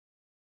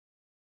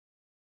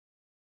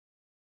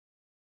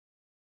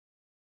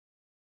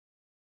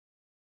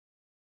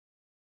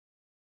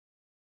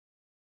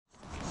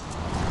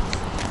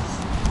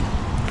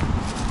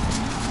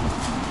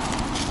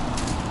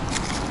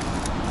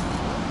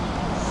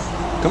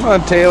Come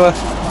on, Tayla.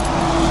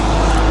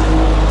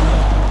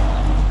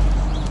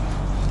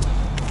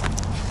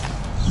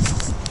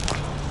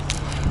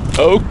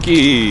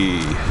 Okay.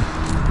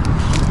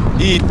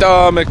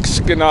 Ita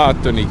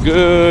Mexicanatoni.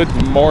 Good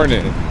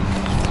morning.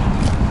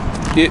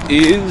 It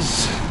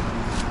is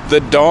the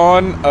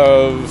dawn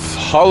of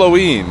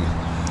Halloween,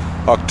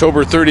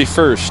 October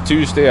 31st,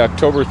 Tuesday,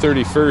 October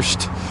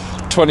 31st,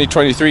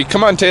 2023.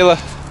 Come on, Tayla.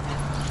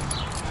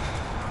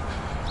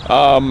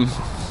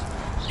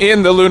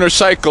 In the lunar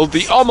cycle,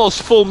 the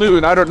almost full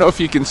moon. I don't know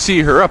if you can see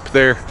her up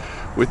there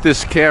with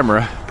this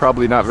camera.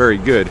 Probably not very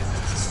good.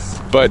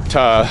 But,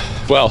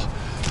 well,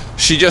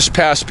 she just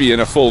passed being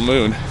a full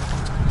moon.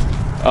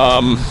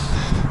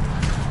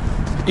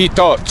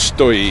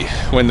 Itotstoi,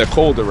 when the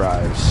cold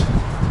arrives.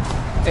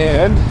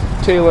 And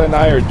Tayla and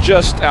I are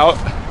just out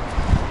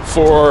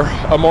for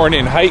a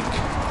morning hike.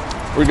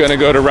 We're gonna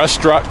go to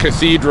Rustrock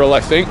Cathedral,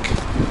 I think.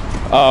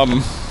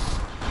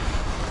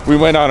 We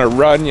went on a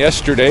run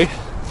yesterday,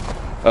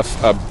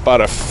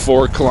 about a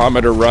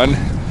 4-kilometer run,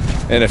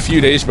 and a few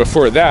days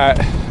before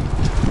that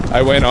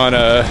I went on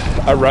a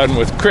run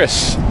with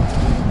Chris,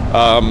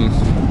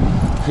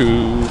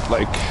 who,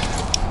 like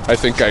I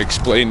think I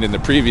explained in the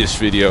previous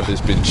video, has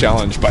been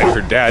challenged by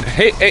her dad.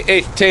 Hey,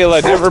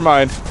 Tayla, never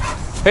mind.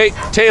 Hey,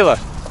 Tayla.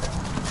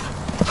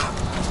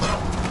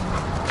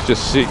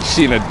 Just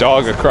seen a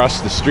dog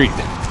across the street.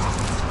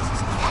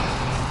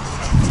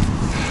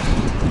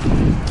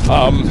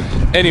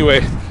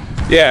 Anyway,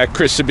 yeah,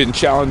 Chris had been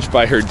challenged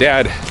by her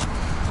dad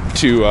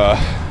to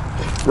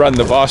run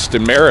the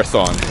Boston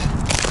Marathon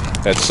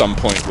at some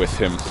point with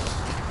him.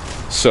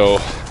 So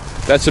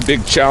that's a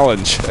big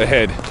challenge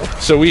ahead.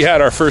 So we had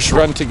our first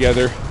run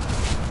together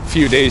a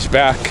few days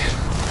back,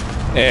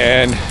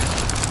 and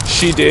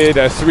she did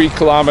a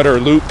 3-kilometer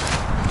loop,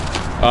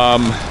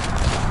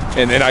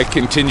 and then I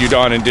continued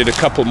on and did a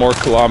couple more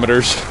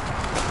kilometers,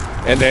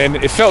 and then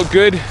it felt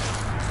good.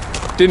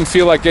 Didn't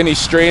feel like any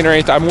strain or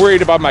anything. I'm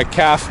worried about my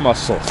calf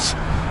muscles,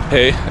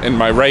 hey, and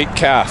my right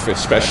calf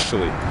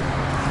especially,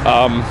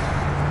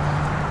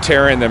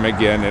 tearing them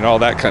again and all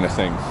that kind of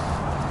thing,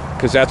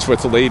 because that's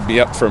what's laid me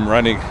up from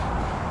running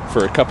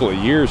for a couple of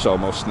years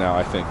almost now,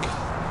 I think.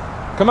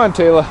 Come on,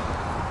 Tayla.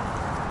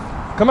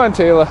 Come on,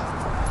 Tayla.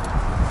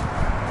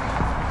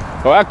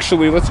 Oh,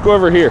 actually, let's go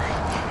over here.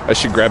 I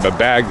should grab a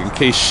bag in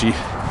case she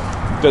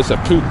does a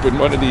poop in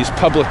one of these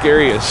public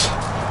areas.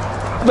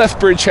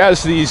 Lethbridge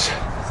has these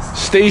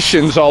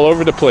stations all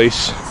over the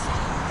place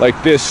like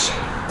this,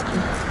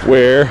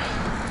 where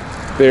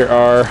there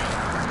are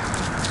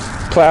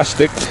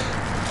plastic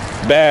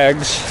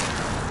bags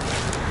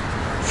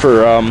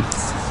for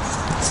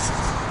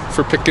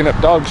picking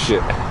up dog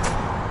shit.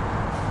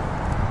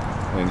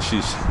 And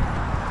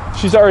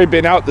she's already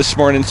been out this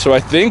morning, so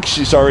I think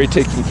she's already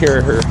taking care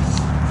of her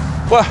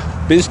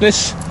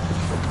business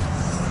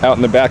out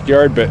in the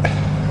backyard, but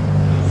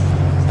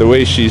the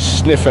way she's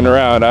sniffing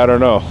around, I don't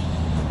know.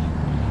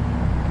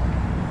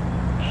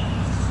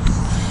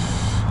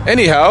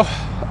 Anyhow,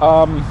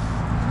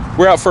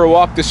 we're out for a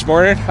walk this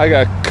morning. I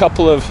got a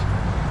couple of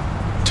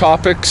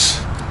topics,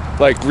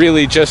 like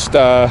really just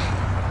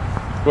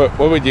what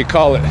would you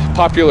call it?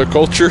 Popular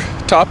culture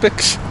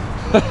topics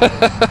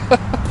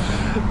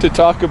to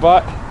talk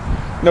about.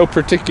 No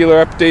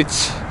particular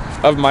updates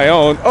of my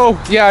own. Oh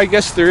yeah, I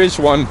guess there is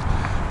one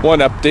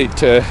update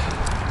to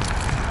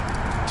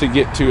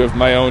get to of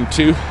my own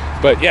too.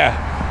 But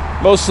yeah,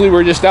 mostly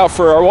we're just out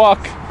for our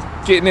walk,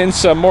 getting in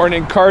some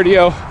morning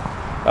cardio.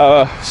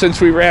 Since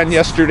we ran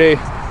yesterday,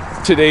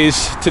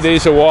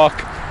 today's a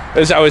walk.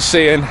 As I was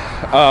saying,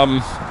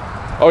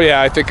 oh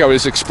yeah, I think I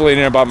was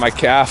explaining about my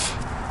calf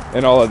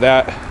and all of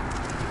that.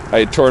 I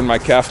had torn my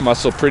calf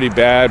muscle pretty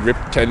bad,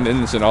 ripped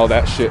tendons and all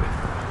that shit.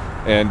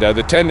 And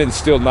the tendon's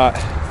still not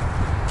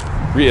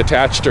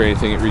reattached or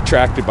anything. It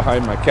retracted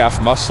behind my calf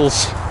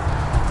muscles,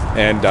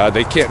 and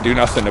they can't do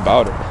nothing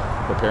about it,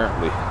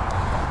 apparently.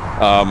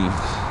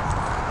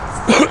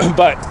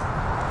 But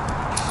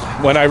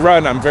when I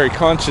run, I'm very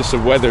conscious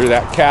of whether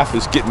that calf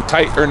is getting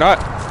tight or not,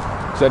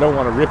 because I don't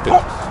want to rip it.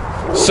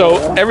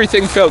 So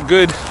everything felt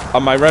good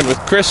on my run with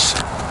Chris,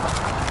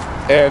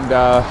 and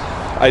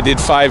I did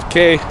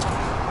 5K.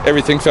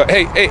 Everything felt,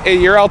 hey,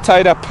 you're all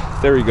tied up.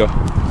 There we go.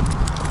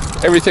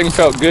 Everything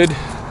felt good.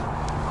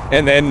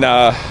 And then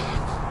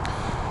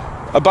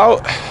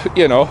about,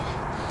 you know,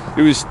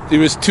 it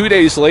was 2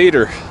 days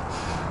later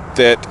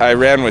that I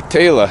ran with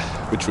Tayla,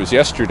 which was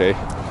yesterday,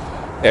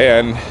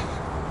 and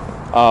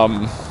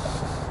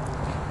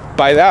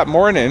by that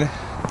morning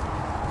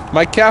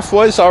my calf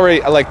was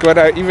already, like, when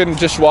I even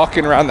just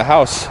walking around the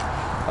house,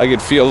 I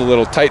could feel a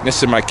little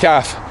tightness in my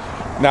calf.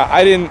 Now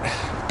I didn't,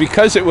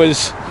 because I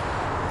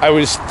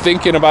was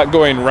thinking about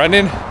going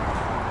running,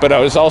 but I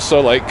was also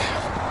like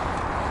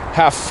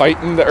half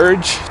fighting the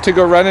urge to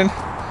go running.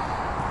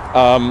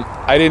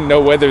 I didn't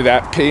know whether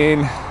that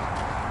pain,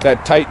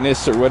 that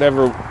tightness or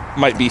whatever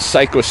might be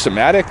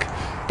psychosomatic,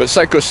 but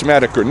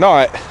psychosomatic or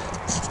not,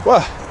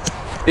 well,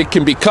 it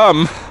can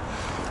become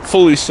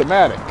fully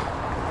somatic,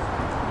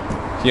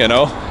 you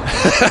know.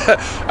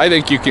 I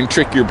think you can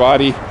trick your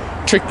body,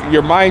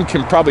 your mind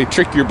can probably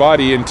trick your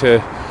body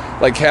into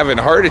like having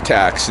heart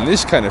attacks and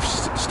this kind of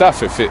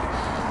stuff if it,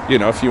 you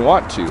know, if you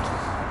want to.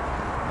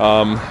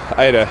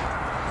 I had a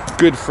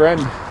good friend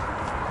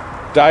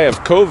die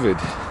of COVID,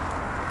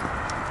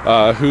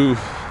 who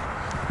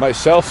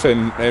myself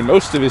and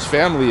most of his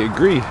family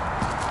agree.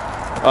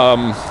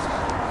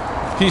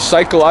 He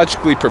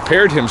psychologically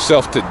prepared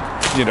himself to,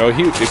 you know,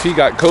 if he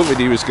got COVID,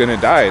 he was going to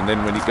die. And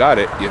then when he got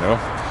it, you know,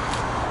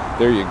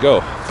 there you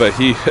go. But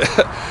he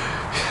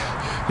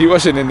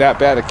wasn't in that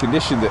bad a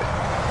condition that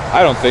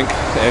I don't think,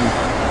 and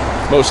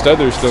most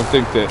others don't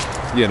think that,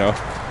 you know,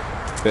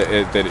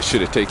 that it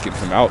should have taken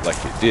him out like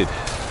it did.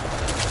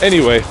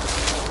 Anyway,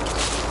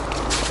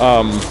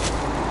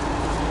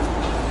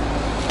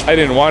 I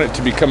didn't want it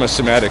to become a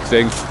somatic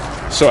thing,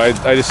 so I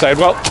decided,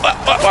 well, what?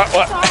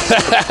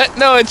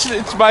 No,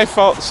 it's my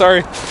fault.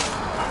 Sorry,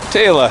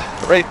 Tayla,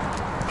 right,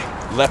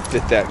 left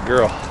at that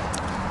girl.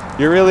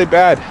 You're really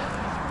bad.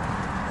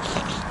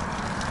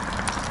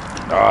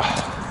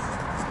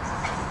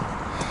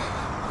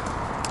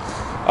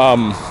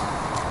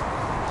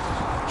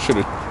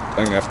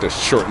 I'm gonna have to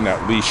shorten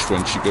that leash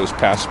when she goes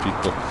past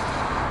people.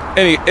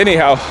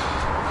 Anyhow,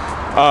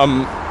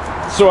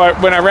 so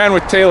when I ran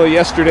with Tayla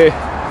yesterday,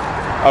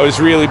 I was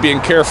really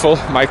being careful.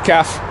 My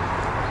calf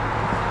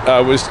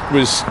was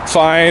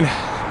fine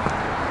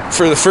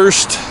for the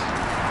first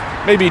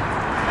maybe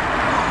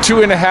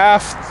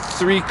 2.5,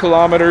 3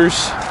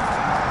 kilometers,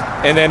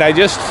 and then I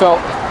just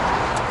felt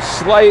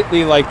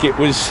slightly like it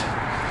was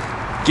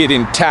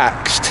getting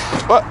taxed.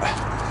 What?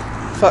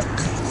 Fuck.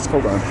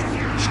 Hold on.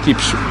 Just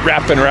keeps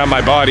wrapping around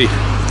my body.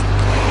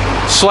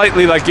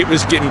 Slightly like it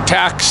was getting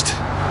taxed,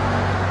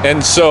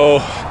 and so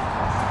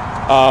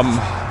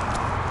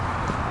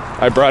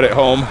I brought it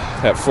home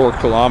at 4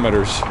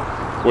 kilometers.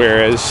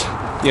 Whereas,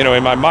 you know,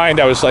 in my mind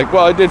I was like,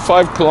 well, I did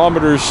 5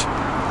 kilometers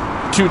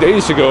 2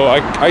 days ago.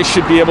 I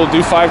should be able to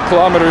do 5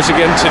 kilometers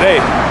again today.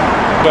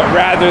 But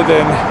rather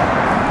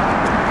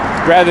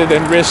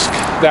than risk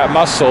that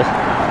muscle,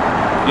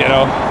 you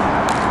know,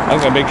 I'm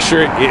gonna make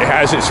sure it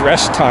has its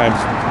rest time.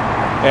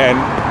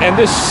 And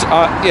this,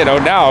 you know,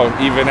 now,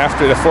 even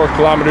after the 4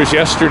 kilometers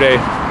yesterday,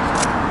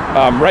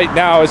 right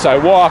now as I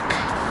walk,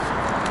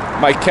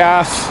 my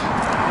calf,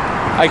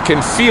 I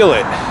can feel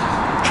it.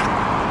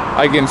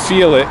 I can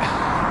feel it.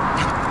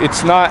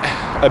 It's not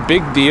a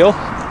big deal,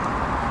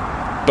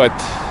 but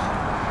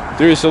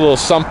there's a little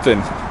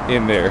something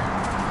in there.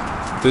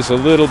 There's a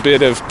little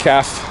bit of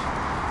calf,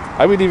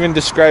 I would even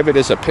describe it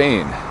as a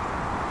pain.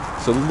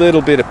 It's a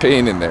little bit of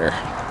pain in there.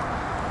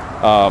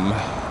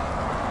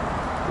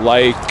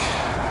 Like,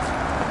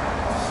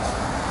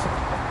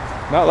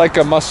 not like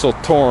a muscle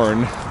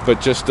torn,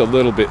 but just a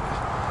little bit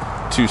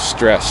too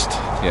stressed,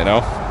 you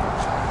know?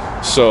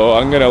 So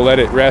I'm gonna let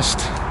it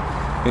rest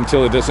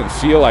until it doesn't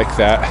feel like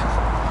that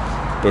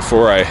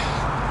before I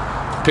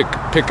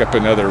pick up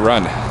another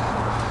run.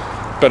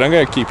 But I'm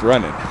gonna keep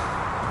running.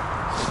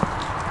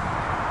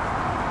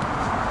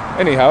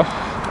 Anyhow,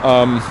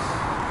 I'm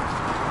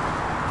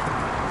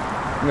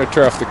gonna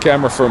turn off the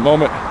camera for a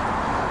moment,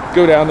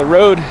 go down the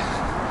road,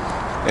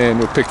 and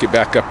we'll pick it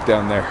back up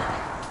down there.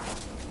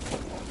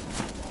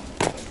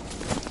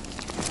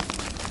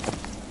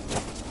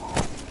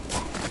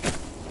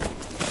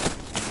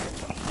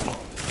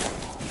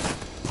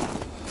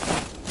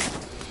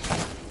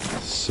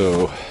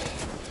 So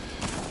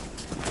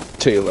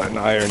Tayla and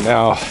I are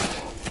now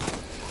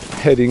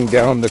heading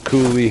down the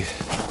coulee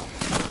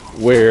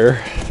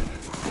where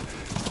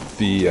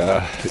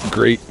the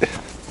great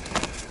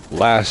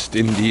last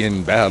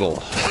Indian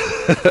battle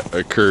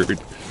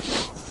occurred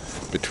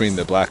between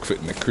the Blackfoot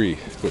and the Cree,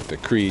 with the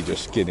Cree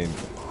just getting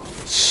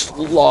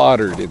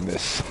slaughtered in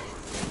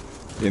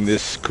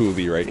this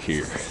coulee right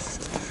here,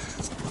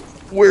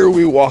 where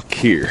we walk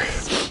here.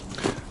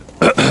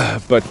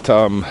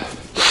 But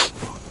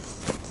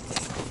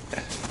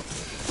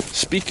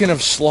speaking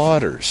of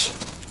slaughters,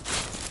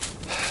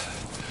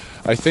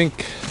 I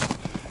think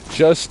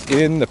just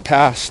in the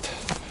past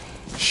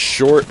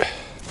short,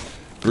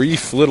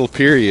 brief little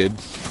period,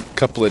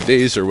 couple of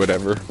days or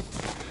whatever,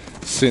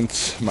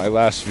 since my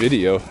last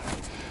video,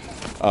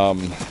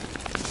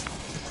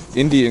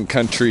 Indian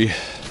country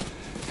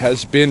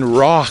has been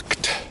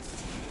rocked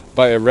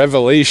by a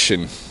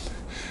revelation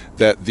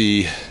that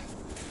the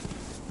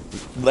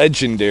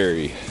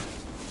legendary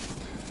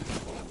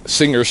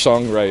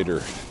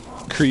singer-songwriter,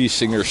 Cree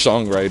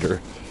singer-songwriter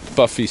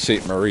Buffy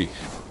Sainte-Marie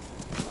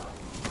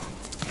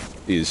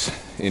is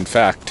in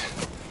fact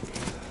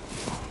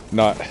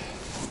not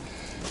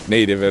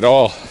native at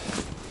all,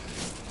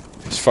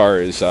 as far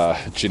as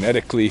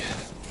genetically,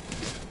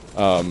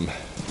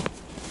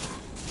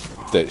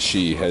 that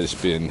she has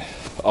been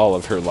all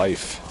of her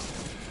life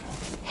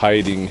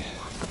hiding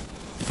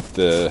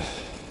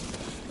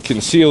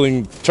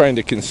trying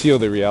to conceal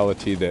the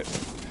reality that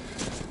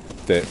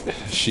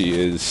she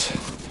is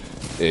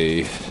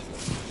a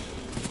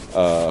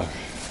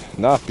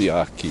not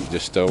Biaki,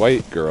 just a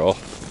white girl,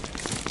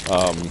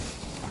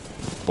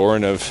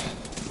 born of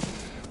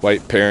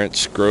white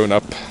parents, grown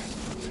up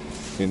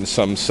in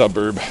some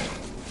suburb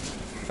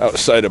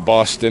outside of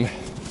Boston,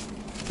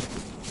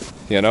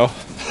 you know.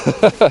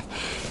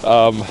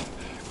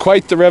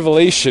 Quite the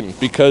revelation,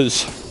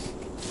 because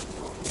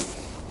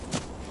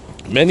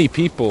many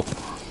people,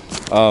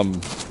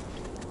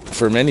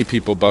 for many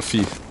people,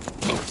 Buffy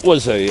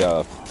was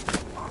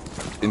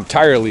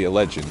entirely a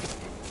legend,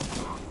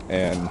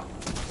 and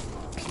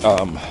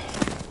a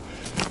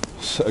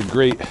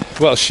great,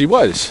 well, she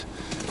was,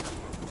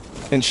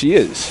 and she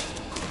is,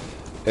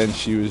 and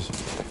she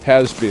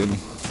has been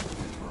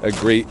a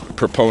great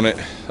proponent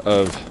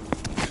of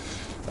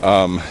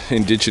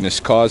indigenous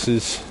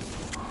causes,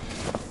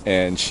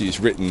 and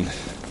she's written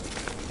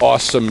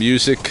awesome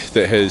music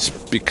that has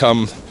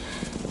become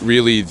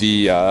really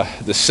the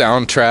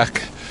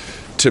soundtrack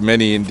to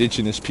many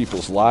indigenous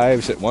people's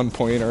lives at one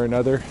point or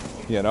another,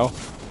 you know.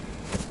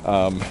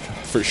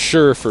 For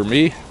sure, for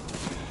me,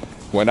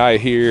 when I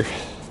hear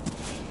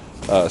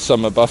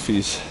some of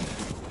Buffy's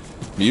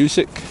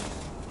music,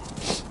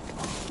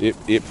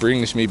 it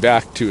brings me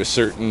back to a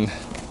certain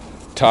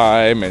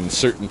time and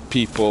certain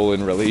people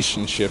and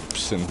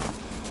relationships and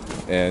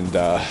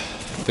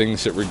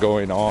things that were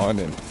going on,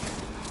 and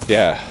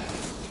yeah.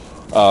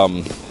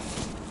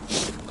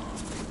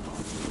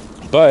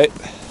 But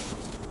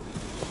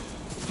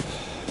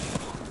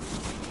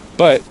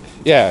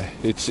yeah,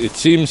 it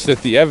seems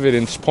that the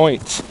evidence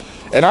points,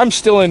 and I'm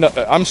still in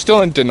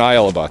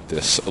denial about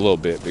this a little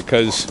bit,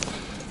 because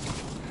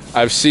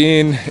I've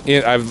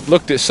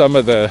looked at some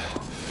of the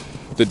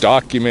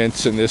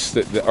documents and this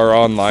that are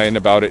online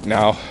about it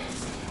now,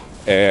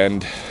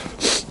 and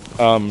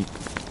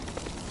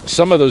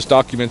some of those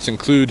documents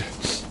include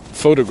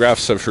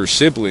photographs of her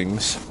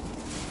siblings,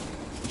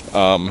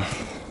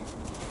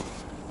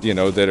 you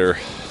know, that are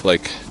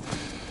like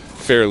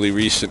fairly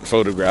recent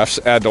photographs,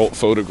 adult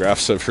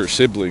photographs of her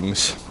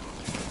siblings,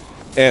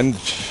 and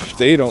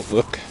they don't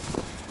look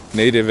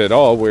native at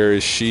all,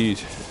 whereas she,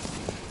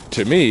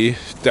 to me,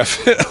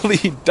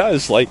 definitely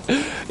does. Like,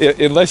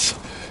 unless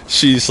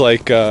she's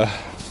like going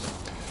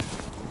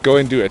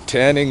to a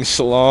tanning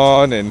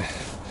salon and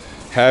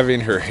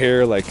having her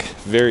hair like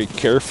very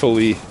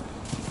carefully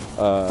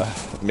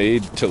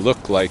made to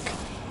look like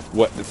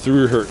what,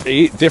 through her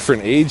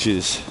different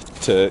ages,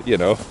 to, you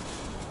know,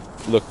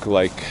 look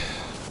like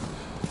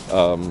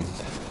a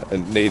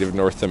native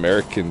North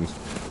American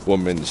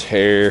woman's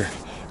hair,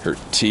 her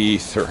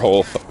teeth, her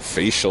whole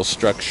facial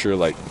structure.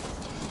 Like,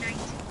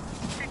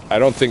 I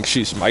don't think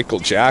she's Michael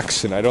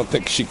Jackson. I don't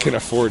think she can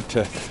afford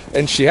to,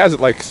 and she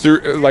hasn't, like,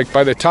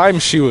 by the time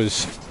she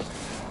was,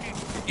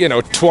 you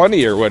know,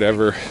 20 or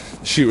whatever,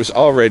 she was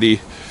already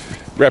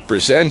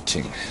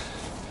representing.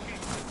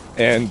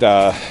 And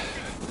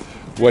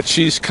what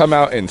she's come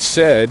out and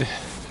said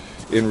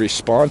in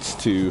response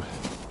to,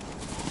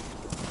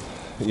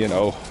 you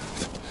know,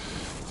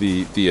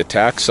 the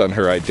attacks on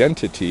her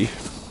identity,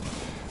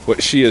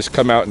 what she has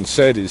come out and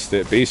said is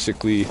that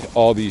basically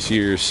all these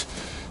years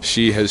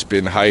she has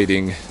been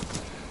hiding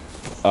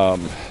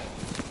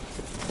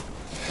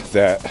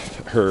that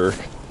her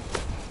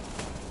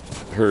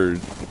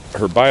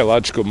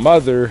biological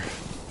mother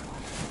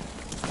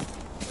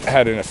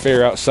had an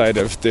affair outside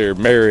of their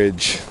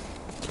marriage,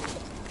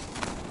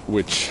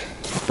 which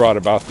brought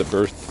about the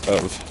birth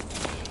of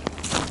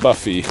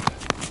Buffy.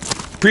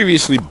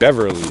 Previously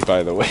Beverly,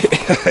 by the way.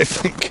 I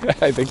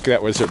think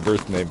that was her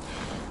birth name,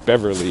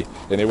 Beverly,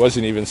 and it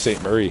wasn't even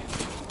Sainte-Marie.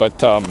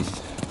 But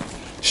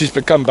she's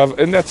become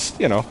Buffy, and that's,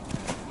 you know,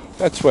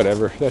 that's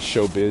whatever. That's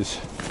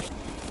showbiz.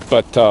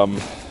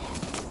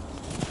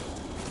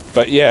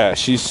 But yeah,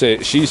 she's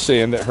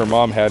saying that her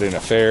mom had an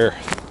affair.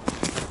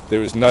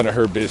 There was none of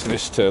her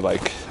business to,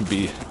 like,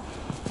 be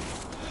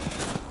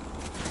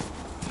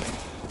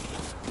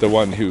the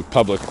one who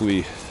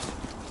publicly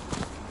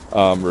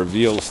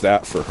reveals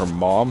that for her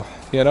mom,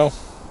 you know.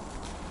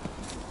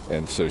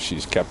 And so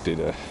she's kept it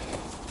a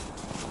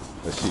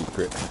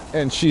secret.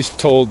 And she's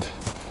told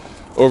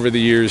over the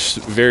years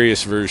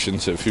various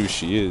versions of who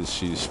she is.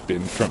 She's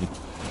been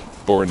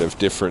born of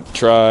different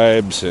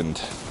tribes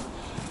and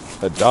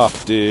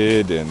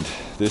adopted and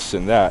this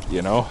and that,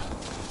 you know.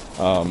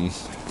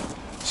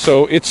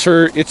 So it's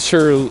her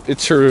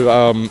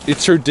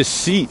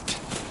deceit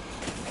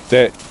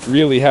that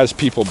really has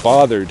people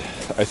bothered,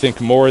 I think,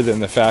 more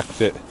than the fact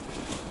that,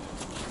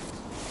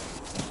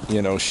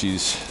 you know,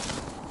 she's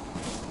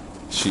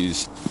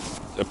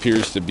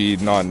appears to be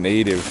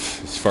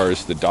non-native as far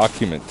as the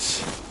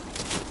documents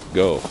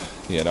go,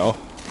 you know,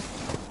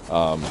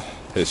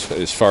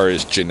 as far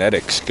as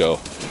genetics go.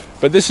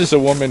 But this is a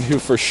woman who,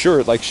 for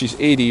sure, like, she's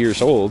 80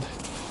 years old,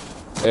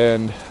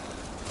 and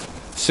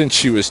since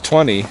she was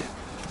 20,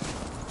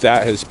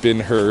 that has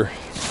been her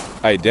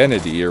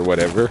identity or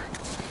whatever.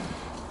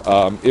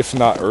 If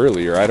not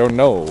earlier, I don't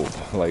know.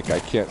 Like, I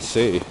can't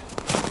say.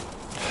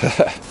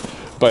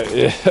 But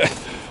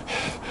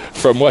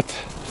from what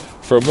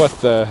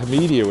the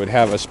media would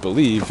have us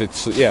believe, it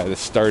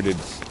started,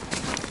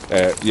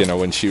 you know,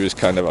 when she was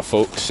kind of a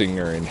folk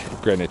singer in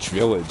Greenwich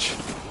Village,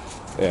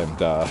 and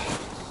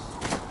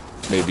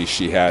maybe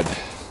she had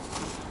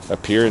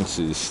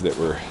appearances that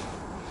were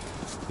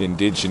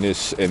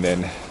indigenous, and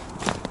then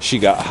she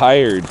got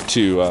hired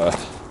to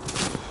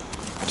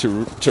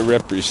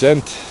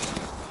represent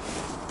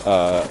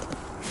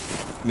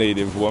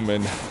Native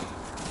woman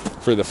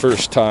for the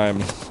first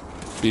time,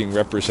 being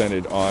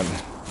represented on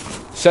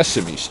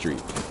Sesame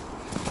Street,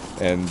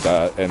 and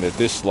that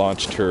this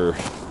launched her,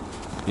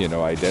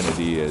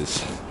 identity as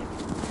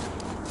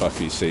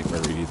Buffy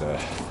Sainte-Marie,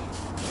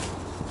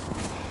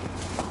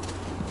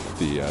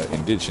 the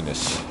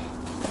indigenous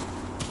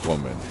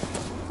woman.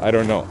 I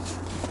don't know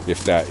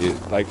if that is,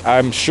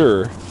 I'm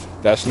sure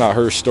that's not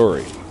her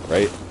story,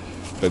 right?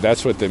 But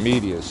that's what the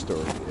media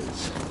story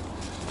is.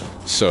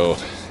 So,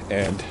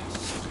 and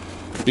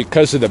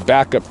because of the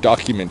backup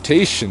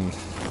documentation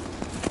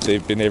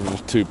they've been able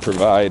to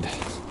provide,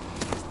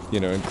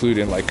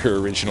 including her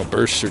original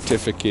birth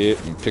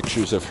certificate and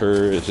pictures of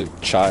her as a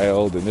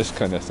child and this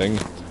kind of thing,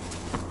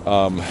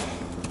 a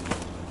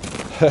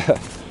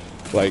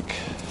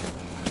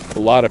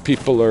lot of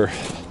people are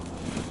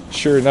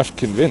sure enough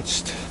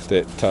convinced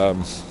that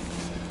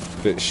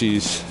that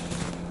she's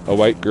a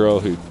white girl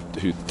who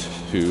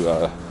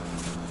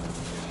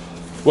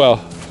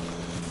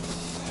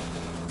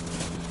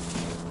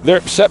they're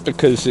upset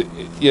because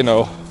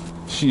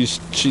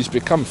she's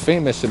become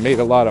famous and made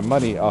a lot of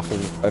money off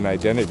of an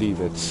identity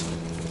that's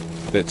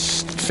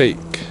fake,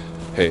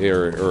 hey,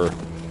 or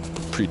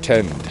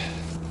pretend.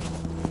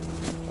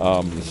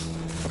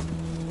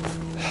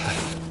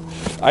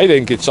 I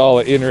think it's all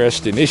an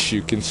interesting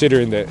issue,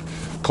 considering that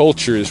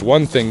culture is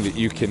one thing that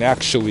you can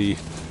actually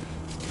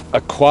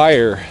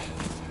acquire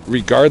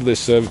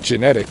regardless of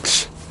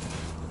genetics,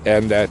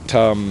 and that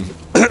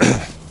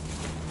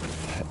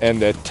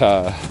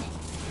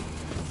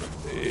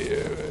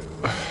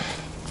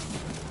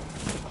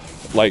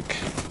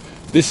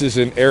this is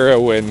an era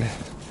when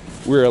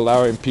we're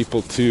allowing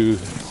people to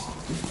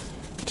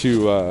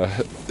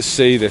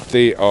say that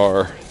they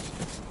are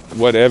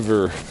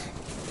whatever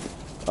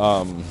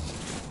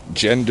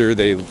gender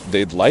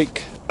they'd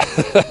like.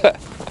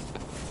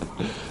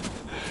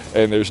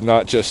 And there's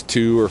not just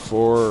 2 or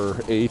 4 or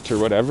 8 or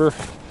whatever.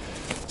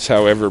 It's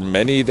however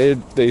many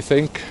they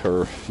think,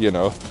 or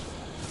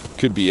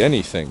could be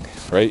anything,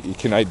 right? You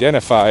can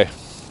identify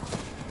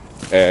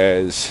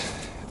as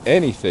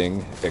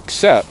anything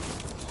except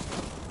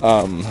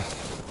of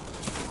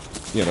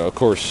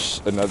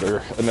course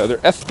another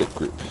ethnic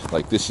group,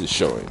 like this is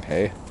showing,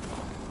 hey,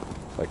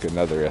 like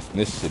another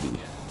ethnicity.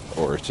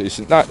 Or it's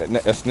not an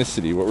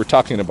ethnicity. What we're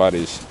talking about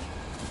is,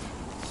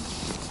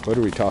 what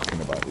are we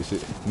talking about? Is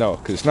it, no,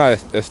 because it's not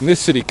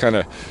ethnicity. Kind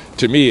of,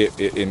 to me,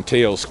 it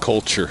entails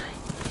culture,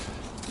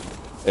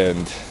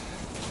 and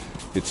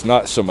it's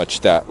not so much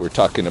that. We're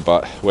talking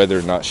about whether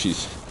or not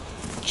she's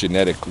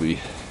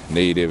genetically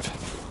native,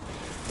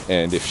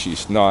 and if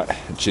she's not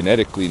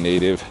genetically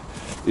native,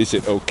 is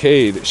it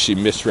okay that she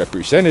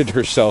misrepresented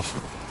herself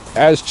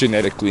as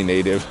genetically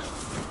native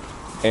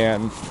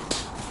and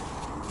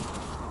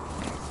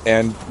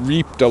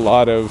reaped a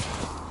lot of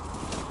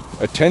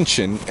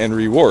attention and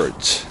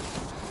rewards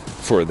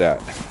for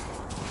that?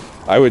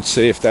 I would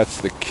say if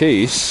that's the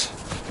case,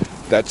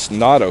 that's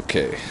not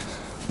okay,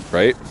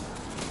 right?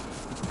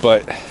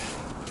 But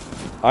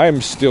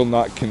I'm still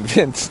not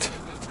convinced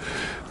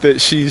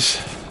that she's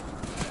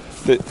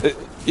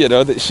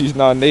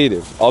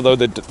non-native. Although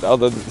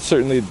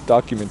certainly the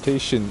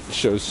documentation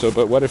shows so.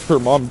 But what if her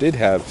mom did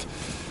have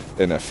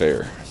an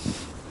affair?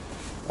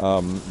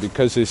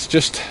 Because it's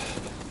just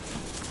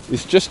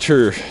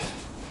her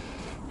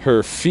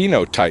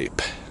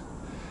phenotype,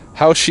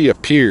 how she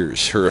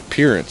appears, her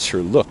appearance, her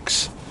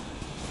looks,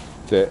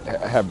 that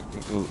have,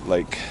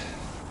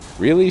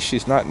 really,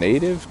 she's not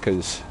native?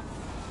 Because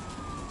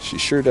she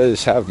sure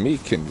does have me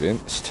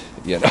convinced,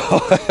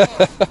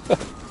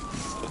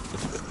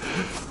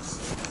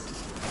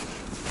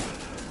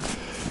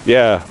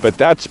 Yeah, but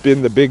that's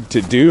been the big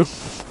to-do.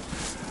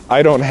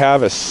 I don't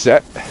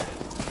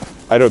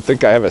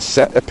think I have a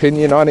set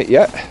opinion on it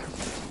yet,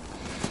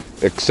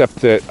 except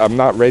that I'm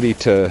not ready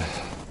to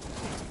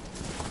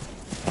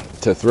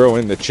throw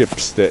in the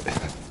chips that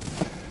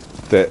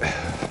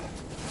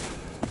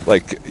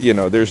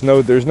there's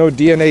no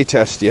DNA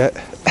test yet.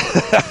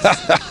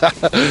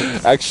 I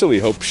actually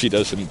hope she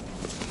doesn't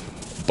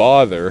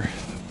bother,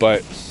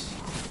 but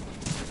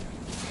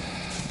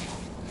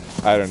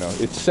I don't know.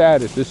 It's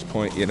sad at this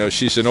point,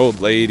 she's an old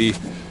lady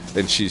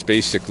and she's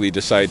basically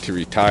decided to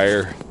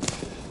retire,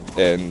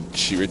 and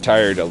she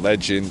retired a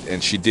legend,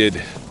 and she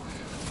did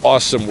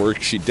awesome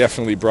work. She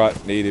definitely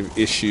brought Native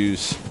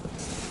issues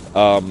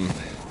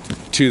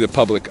to the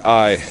public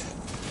eye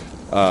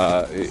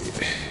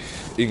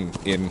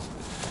in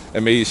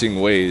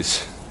amazing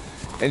ways,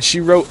 and she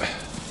wrote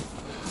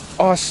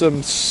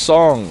awesome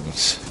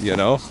songs,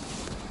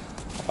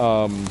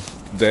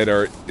 that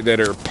are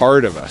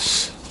part of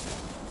us,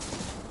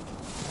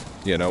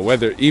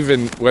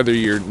 whether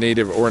you're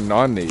native or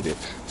non-native,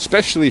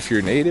 especially if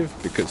you're native,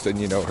 because then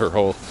her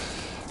whole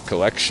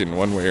collection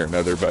one way or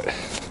another. But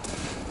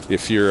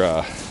if you're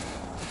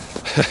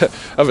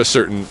of a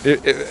certain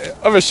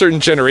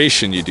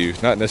generation, you do,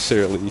 not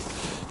necessarily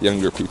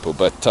younger people,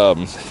 but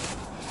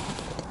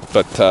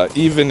But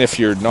even if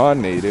you're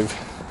non-native,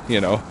 you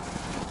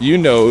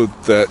know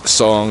that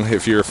song.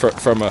 If you're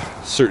from a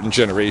certain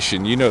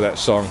generation, you know that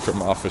song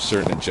from Officer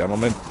and a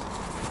Gentleman,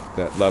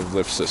 that love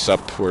lifts us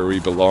up where we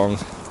belong.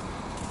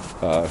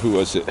 Who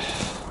was it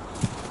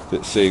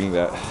that sang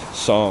that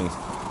song?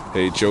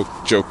 Hey, Joe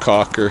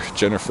Cocker,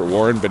 Jennifer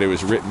Warren, but it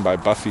was written by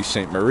Buffy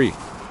Sainte-Marie.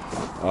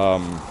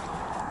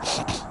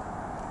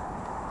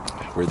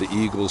 Where the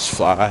eagles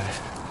fly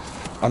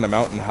on the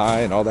mountain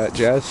high and all that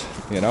jazz,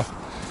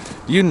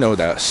 You know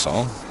that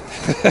song.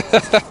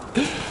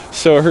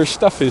 So her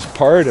stuff is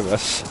part of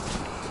us.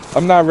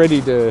 I'm not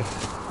ready to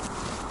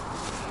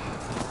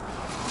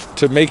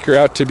make her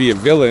out to be a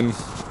villain,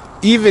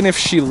 even if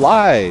she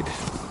lied.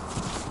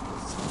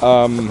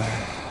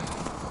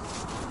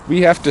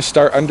 We have to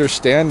start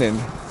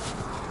understanding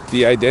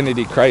the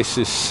identity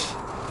crisis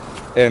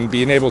and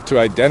being able to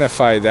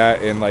identify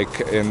that in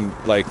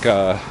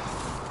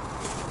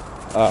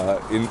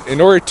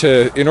order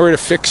to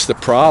fix the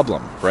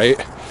problem, right?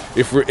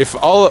 If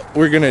all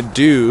we're gonna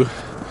do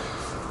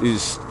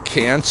is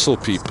cancel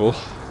people,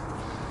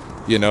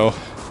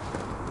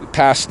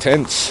 past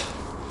tense,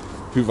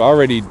 who've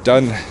already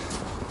done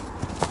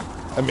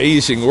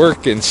amazing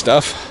work and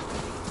stuff,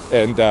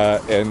 and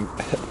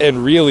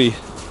really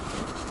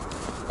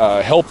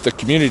help the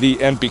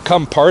community and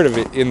become part of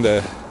it in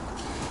the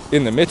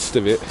midst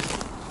of it,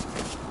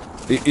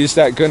 is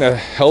that going to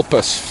help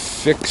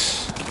us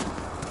fix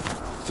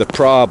the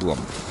problem?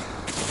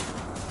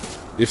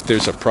 If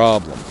there's a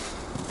problem,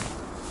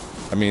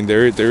 I mean,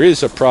 there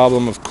is a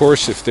problem, of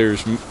course. If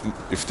there's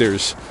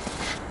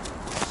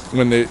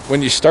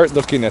when you start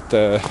looking at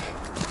the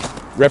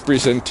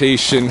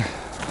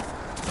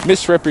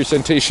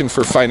misrepresentation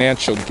for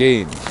financial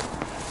gain,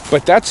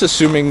 but that's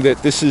assuming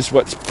that this is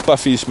what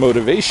Buffy's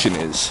motivation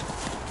is,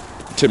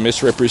 to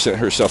misrepresent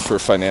herself for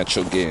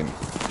financial gain.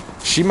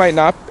 She might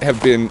not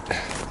have been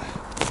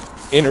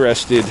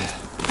interested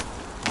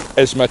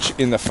as much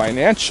in the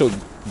financial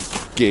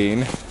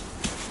gain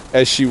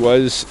as she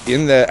was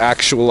in the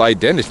actual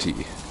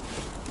identity,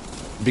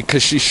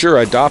 because she sure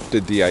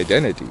adopted the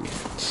identity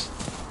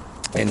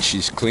and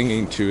she's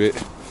clinging to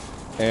it.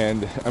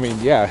 And I mean,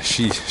 yeah,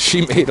 she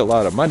made a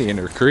lot of money in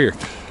her career,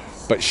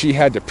 but she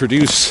had to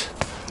produce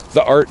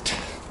the art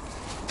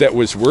that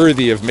was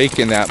worthy of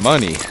making that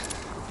money.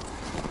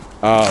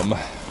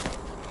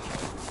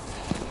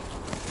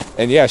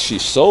 And yeah, she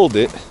sold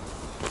it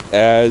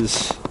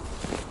as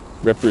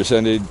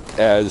represented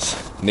as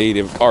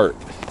native art,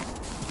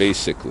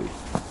 basically.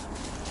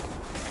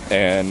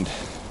 And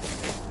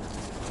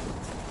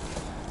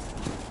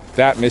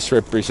that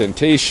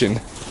misrepresentation,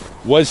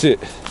 was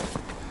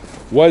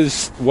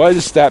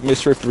that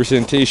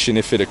misrepresentation,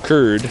 if it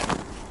occurred,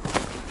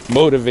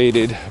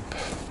 motivated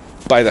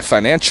by the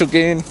financial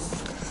gain,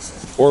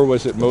 or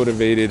was it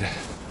motivated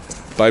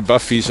by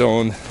Buffy's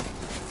own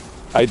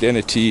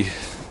identity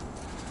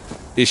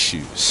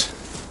issues,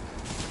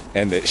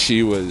 and that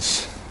she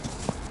was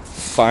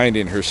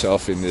finding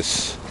herself in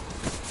this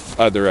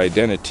other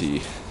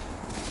identity?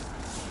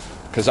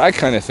 Because I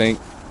kind of think,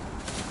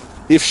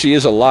 if she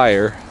is a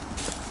liar,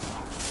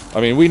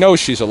 I mean, we know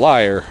she's a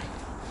liar,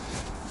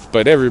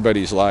 but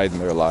everybody's lied in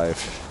their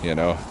life,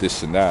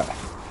 this and that.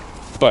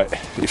 But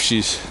if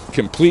she's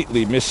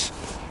completely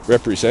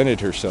misrepresented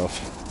herself,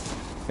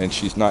 and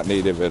she's not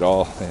native at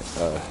all,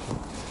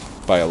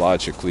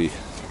 biologically,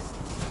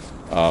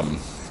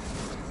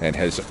 and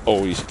has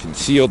always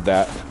concealed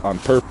that on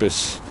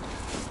purpose,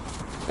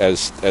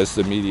 as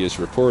the media is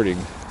reporting,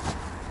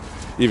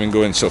 even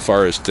going so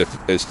far as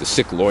the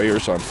sick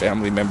lawyers on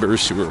family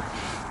members who are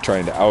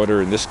trying to out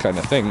her and this kind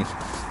of thing.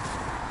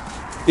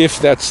 If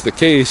that's the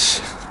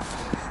case,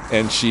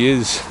 and she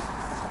is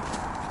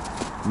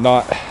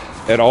not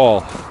at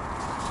all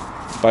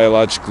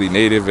biologically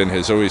native and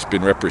has always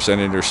been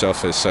representing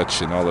herself as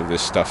such and all of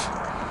this stuff,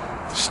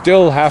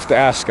 still have to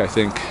ask, I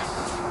think,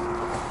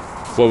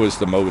 what was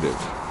the motive?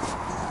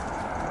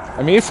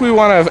 I mean, if we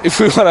want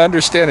to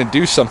understand and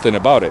do something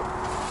about it,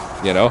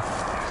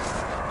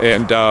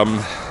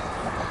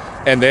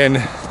 and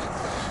then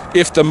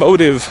if the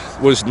motive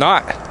was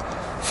not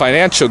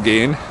financial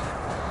gain,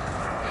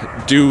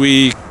 do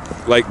we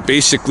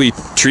basically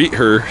treat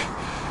her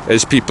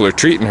as people are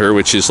treating her,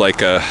 which is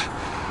like a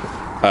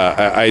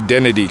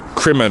identity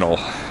criminal,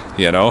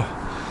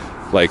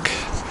 like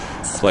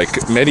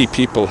many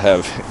people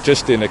have,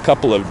 just in a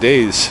couple of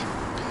days,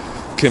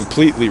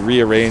 completely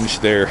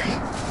rearranged their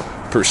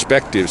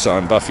perspectives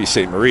on Buffy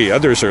Sainte-Marie.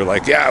 Others are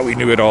like, yeah, we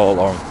knew it all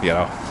along,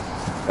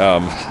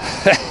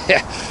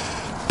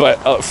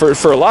 but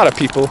for a lot of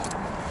people,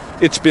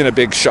 it's been a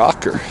big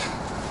shocker.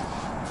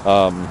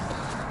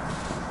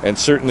 And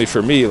certainly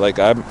for me,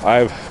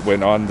 I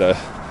went on the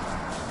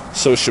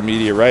social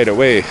media right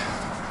away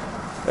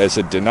as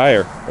a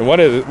denier. And one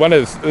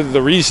of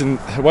the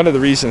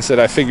reasons that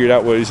I figured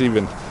out what was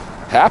even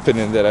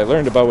happening, that I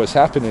learned about what's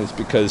happening, is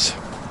because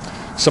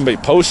somebody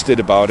posted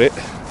about it,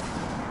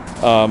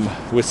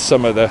 with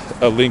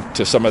a link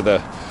to some of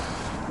the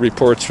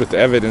reports with the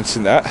evidence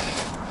and that.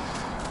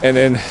 And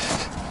then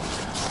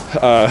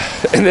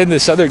And then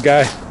this other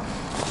guy,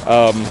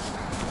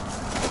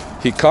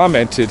 he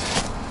commented,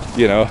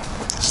 you know,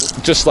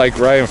 just like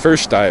Ryan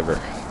First Diver,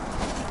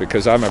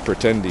 because I'm a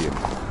pretendian,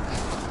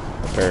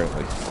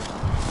 apparently.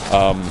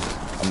 I'm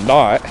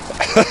not.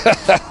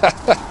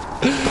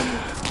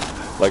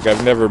 Like,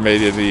 I've never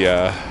made any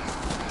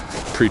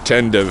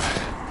pretend of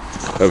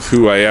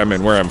who I am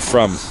and where I'm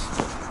from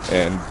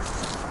and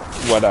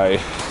what I,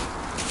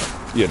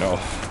 you know,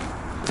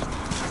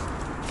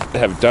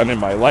 have done in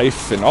my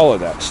life and all of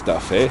that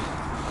stuff, eh?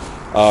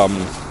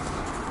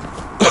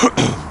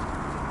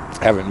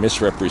 Haven't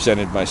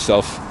misrepresented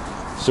myself,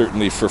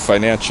 certainly for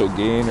financial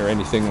gain or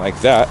anything like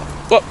that.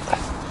 Whoop.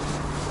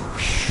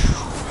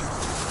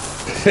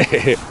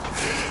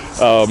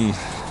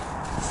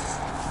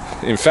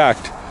 In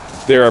fact,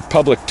 there are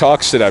public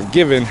talks that I've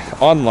given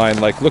online.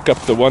 Like, look up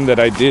the one that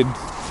I did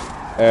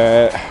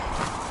at,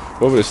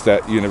 what was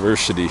that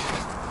university?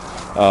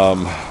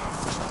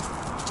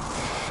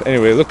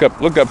 Anyway, look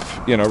up,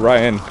 you know,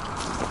 Ryan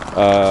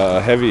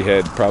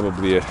Heavyhead,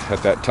 probably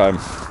at that time,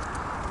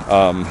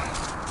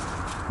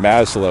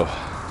 Maslow,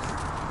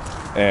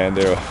 and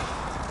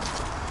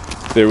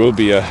there will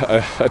be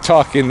a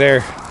talk in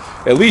there,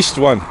 at least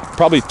one,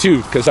 probably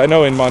two, because I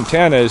know in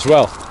Montana as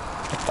well,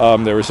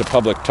 there was a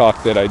public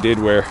talk that I did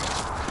where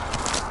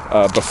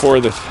before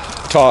the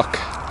talk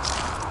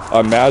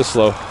on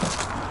Maslow,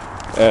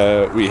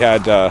 we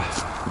had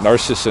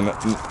Narcissus and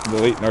the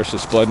late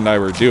Narcissus Blood and I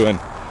were doing.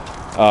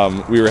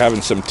 We were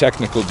having some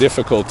technical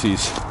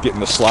difficulties getting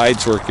the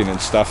slides working and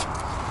stuff.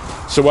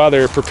 So while they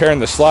were preparing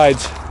the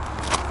slides,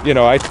 you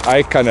know,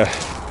 I kind of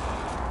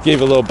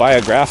gave a little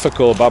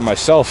biographical about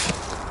myself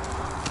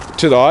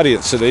to the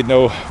audience so they'd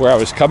know where I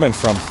was coming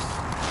from.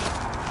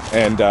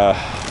 And,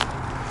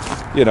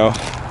 you know,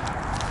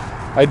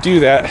 I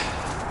do that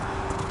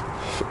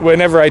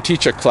whenever I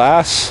teach a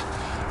class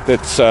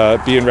that's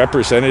being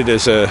represented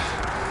as an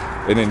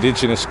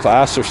Indigenous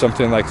class or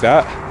something like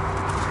that.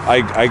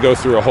 I go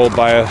through a whole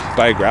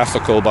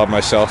biographical about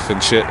myself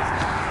and shit.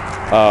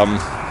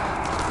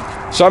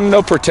 So I'm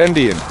no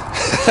pretendian.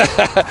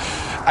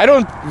 I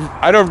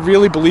don't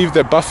really believe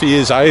that Buffy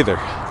is either.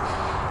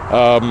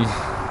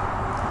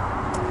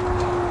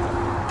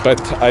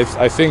 But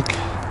I think,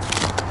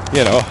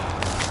 you know,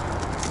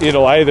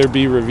 it'll either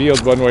be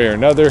revealed one way or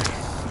another,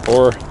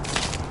 or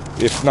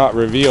if not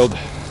revealed,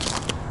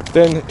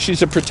 then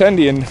she's a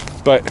pretendian.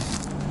 But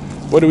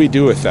what do we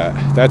do with that?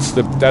 That's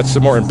the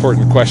more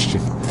important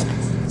question,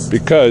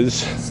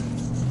 because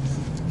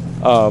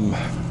the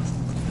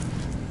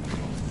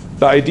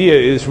idea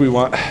is we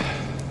want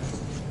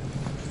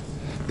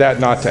that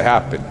not to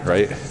happen,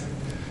 right?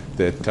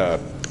 That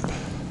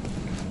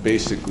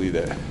basically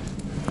that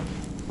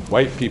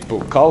white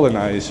people,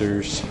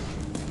 colonizers,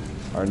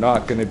 are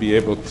not going to be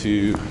able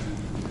to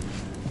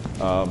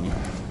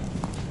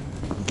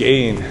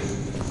gain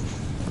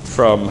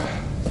from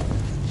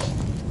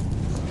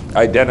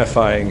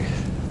identifying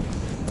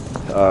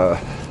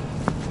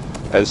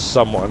as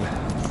someone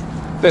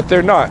that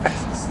they're not,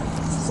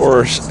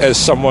 or as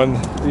someone,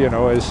 you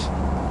know, as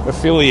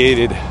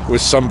affiliated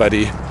with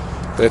somebody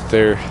that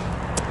they're,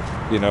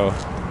 you know,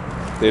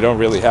 they don't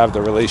really have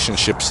the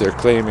relationships they're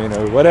claiming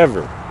or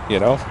whatever, you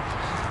know.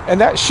 And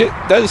that shit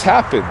does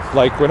happen.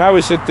 Like when I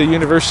was at the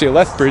University of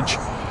Lethbridge,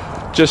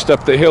 just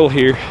up the hill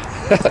here,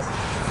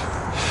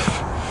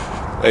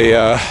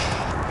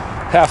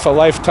 half a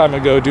lifetime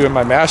ago doing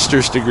my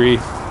master's degree,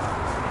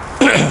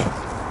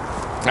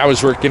 I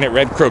was working at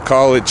Red Crow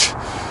College,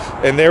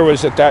 and there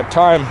was at that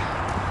time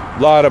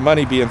a lot of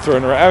money being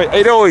thrown around. I mean,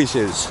 it always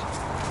is.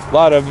 A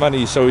lot of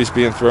money is always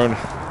being thrown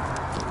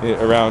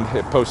around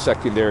at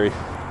post-secondary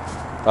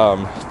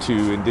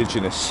to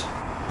Indigenous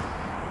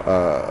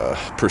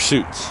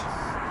pursuits.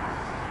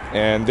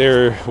 And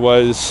there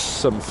was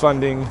some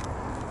funding.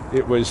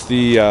 It was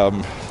the,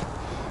 it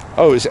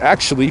was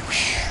actually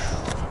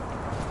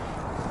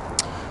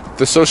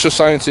the Social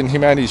Science and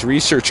Humanities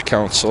Research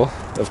Council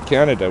of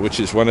Canada, which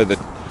is one of the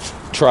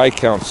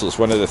tri-councils,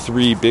 one of the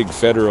three big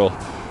federal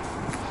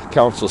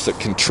councils that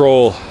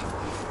control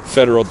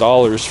federal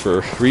dollars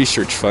for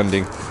research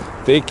funding.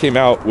 They came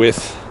out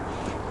with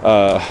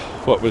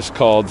what was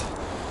called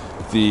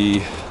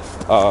the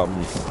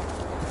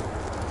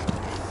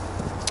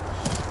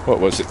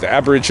the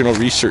Aboriginal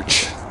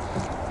Research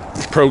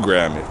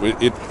Program.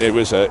 It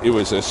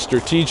was a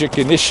strategic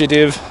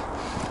initiative.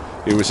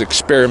 It was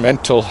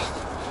experimental,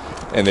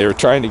 and they were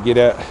trying to get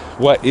at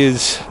what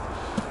is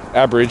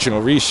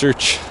Aboriginal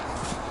research.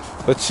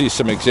 Let's see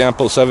some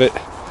examples of it.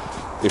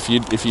 If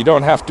you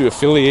don't have to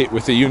affiliate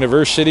with a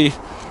university,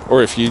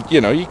 or if you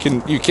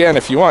can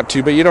if you want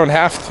to, but you don't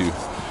have to.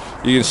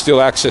 You can still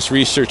access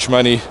research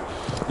money.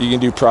 You can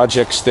do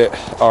projects that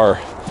are,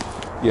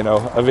 you know,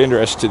 of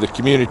interest to the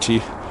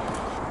community.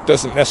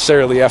 Doesn't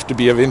necessarily have to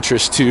be of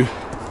interest to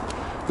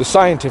the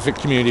scientific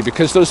community,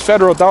 because those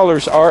federal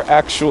dollars are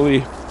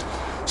actually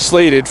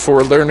slated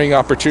for learning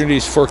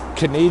opportunities for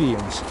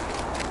Canadians.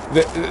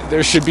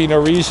 There should be no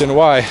reason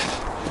why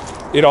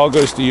it all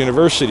goes to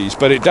universities,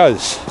 but it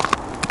does.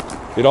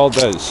 It all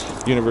does.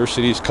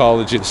 Universities,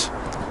 colleges,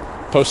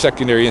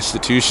 post-secondary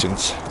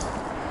institutions.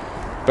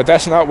 But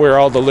that's not where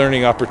all the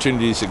learning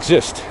opportunities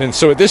exist. And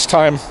so at this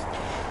time,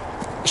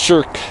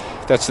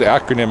 SHRC, that's the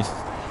acronym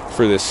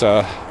for this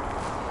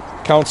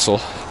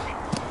council,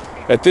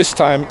 at this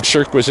time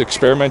SHRC was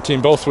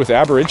experimenting both with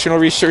Aboriginal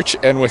research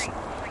and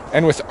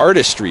with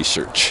artist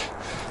research.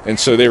 And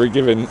so they were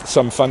given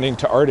some funding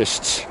to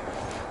artists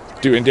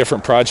doing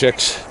different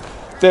projects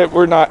that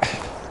were not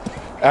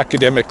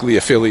academically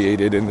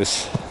affiliated in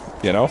this,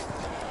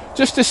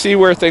 just to see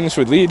where things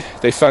would lead.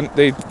 They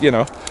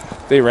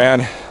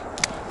ran,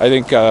 I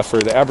think for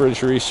the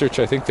Aboriginal research,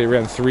 I think they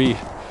ran three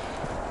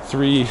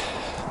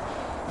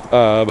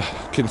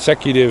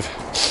consecutive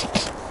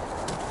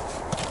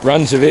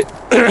runs of it,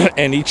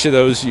 and each of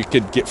those you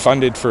could get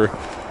funded for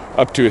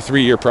up to a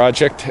 3-year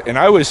project. And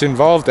I was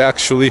involved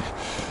actually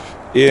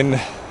in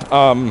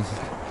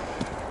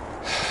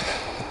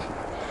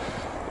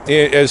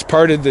as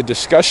part of the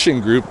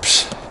discussion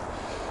groups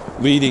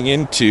leading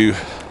into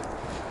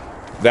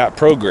that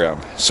program.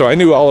 So I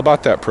knew all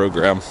about that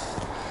program.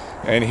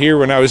 And here,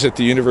 when I was at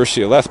the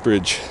University of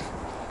Lethbridge,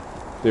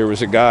 there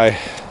was a guy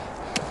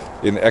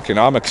in the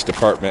economics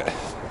department, a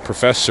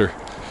professor,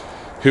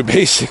 who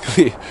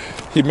basically,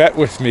 he met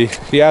with me.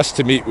 He asked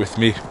to meet with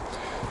me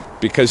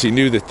because he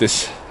knew that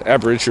this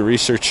Aboriginal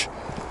research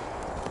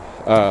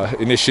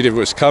initiative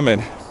was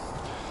coming.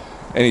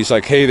 And he's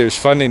like, hey, there's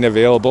funding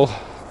available.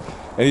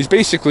 And he's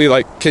basically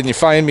like, can you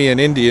find me an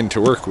Indian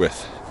to work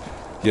with?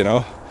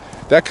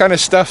 That kind of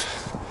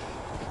stuff.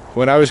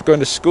 When I was going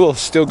to school,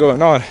 still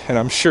going on, and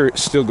I'm sure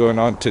it's still going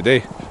on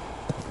today.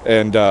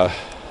 And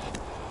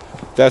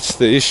that's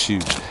the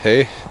issue,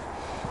 hey?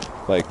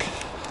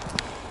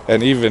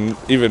 And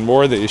even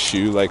more the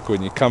issue, like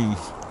when you come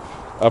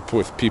up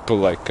with people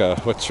like,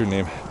 what's her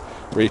name?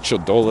 Rachel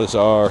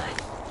Dolezal,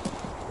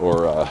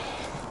 or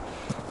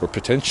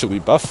potentially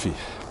Buffy,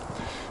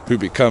 who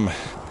become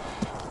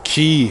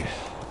key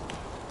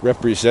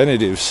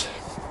representatives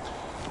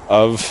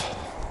of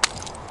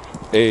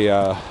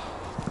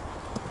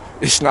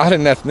it's not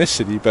an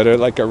ethnicity, but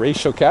like a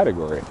racial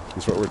category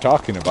is what we're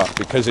talking about,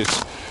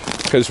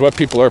 because what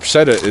people are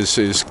upset at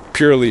is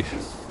purely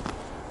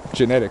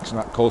genetics,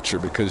 not culture.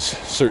 Because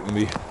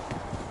certainly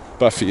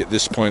Buffy at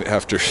this point,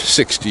 after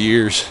 60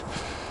 years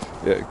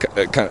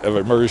kind of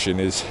immersion,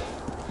 is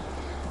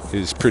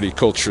pretty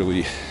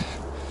culturally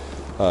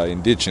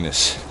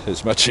indigenous,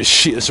 as much as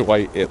she is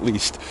white, at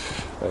least,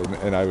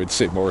 and I would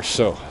say more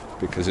so,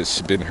 because it's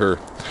been her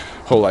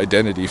whole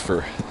identity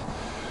for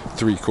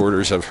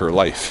 3/4 of her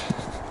life,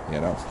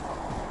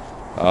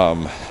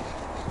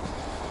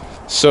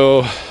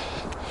 so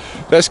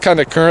that's kind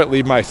of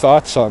currently my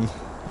thoughts on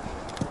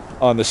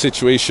the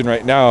situation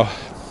right now.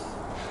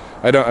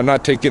 I'm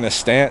not taking a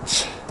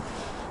stance,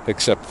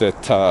 except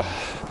that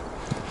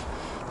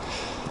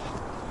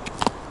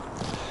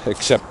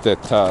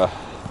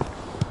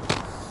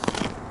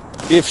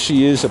if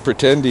she is a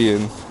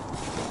pretendian,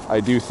 I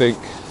do think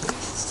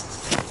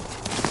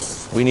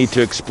we need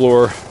to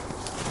explore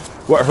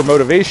what her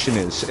motivation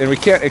is. And we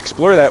can't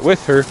explore that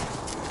with her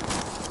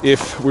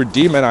if we're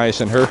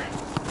demonizing her.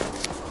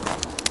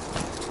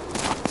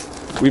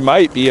 We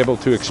might be able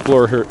to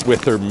explore her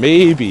with her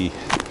maybe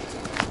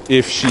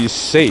if she's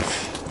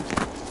safe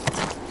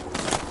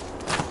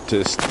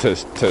to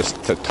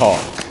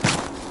talk,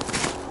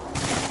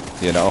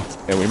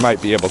 and we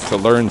might be able to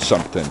learn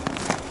something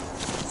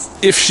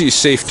if she's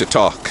safe to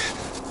talk.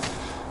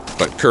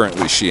 But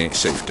currently she ain't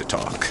safe to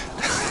talk.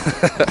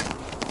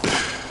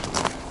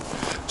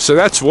 So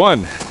that's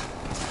one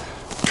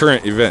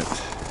current event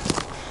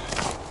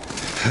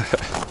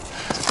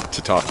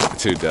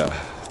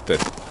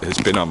that has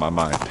been on my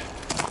mind.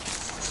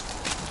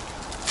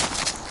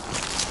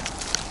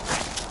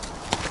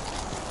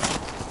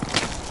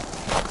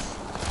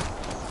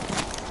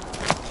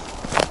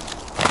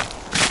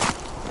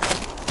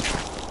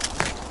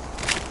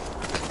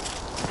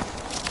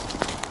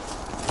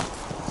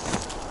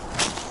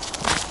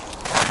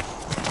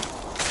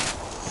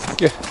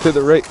 Yeah, to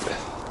the right.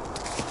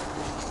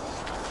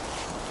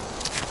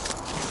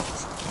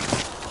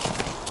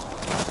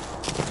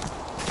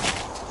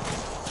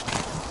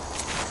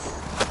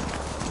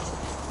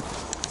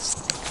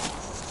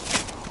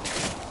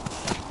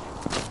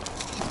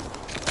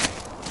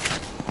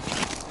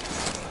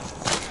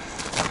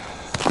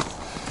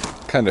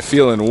 Kind of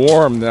feeling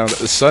warm now that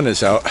the sun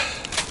is out.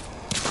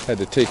 Had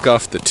to take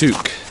off the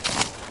toque.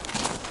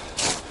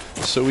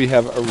 So we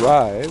have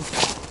arrived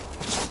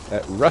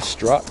at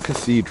Rustrock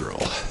Cathedral.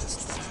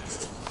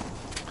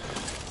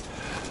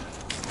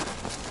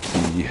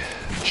 The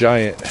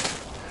giant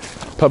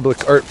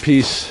public art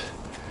piece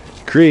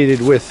created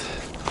with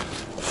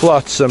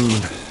flotsam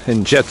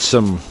and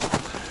jetsam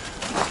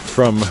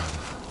from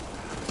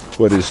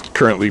what is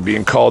currently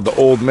being called the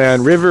Old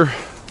Man River.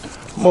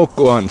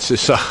 Mokuan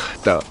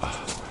Sisachta.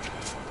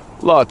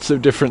 Lots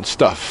of different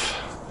stuff.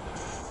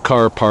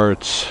 Car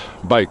parts,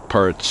 bike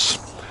parts,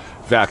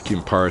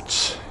 vacuum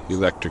parts,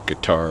 electric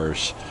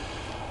guitars,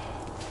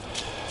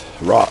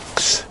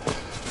 rocks,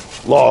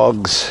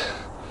 logs,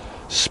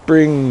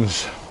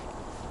 springs,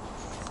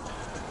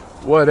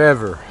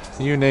 whatever,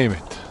 you name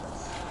it.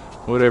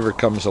 Whatever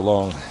comes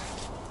along,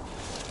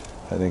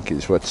 I think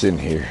is what's in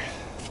here.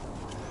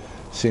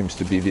 Seems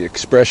to be the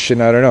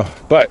expression, I don't know.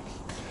 But,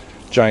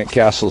 giant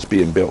castles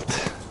being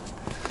built.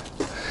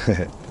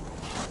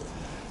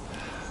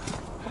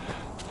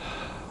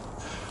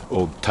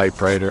 Old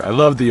typewriter. I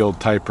love the old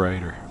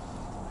typewriter.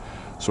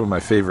 It's one of my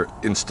favorite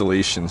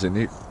installations in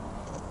here.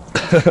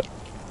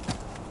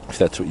 If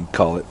that's what you'd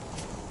call it.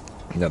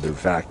 Another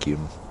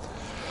vacuum.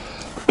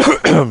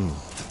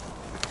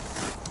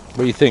 What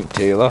do you think,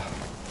 Tayla?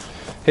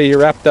 Hey, you're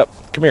wrapped up.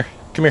 Come here.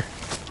 Come here.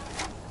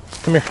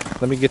 Come here.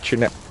 Let me get your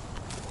net.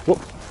 Whoop.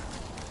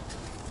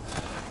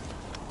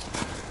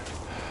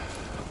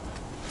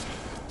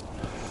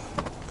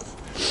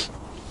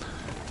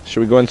 Should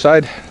we go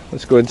inside?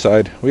 Let's go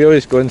inside. We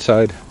always go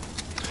inside.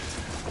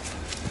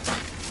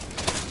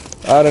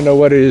 I don't know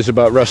what it is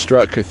about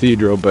Rustrock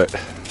Cathedral, but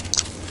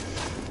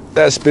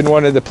that's been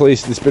one of the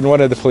places. It's been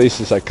one of the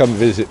places I come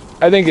visit.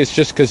 I think it's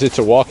just because it's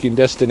a walking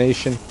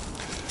destination.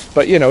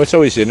 But you know, it's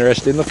always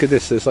interesting. Look at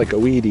this. There's like a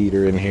weed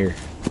eater in here.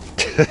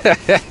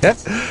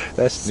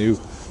 That's new.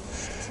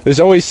 There's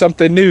always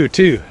something new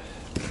too.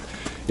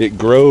 It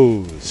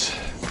grows.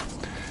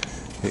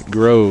 It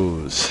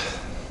grows.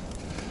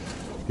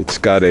 It's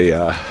got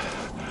a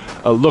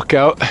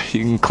lookout.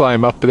 You can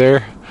climb up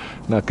there.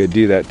 I'm not gonna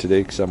do that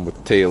today because I'm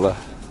with Tayla.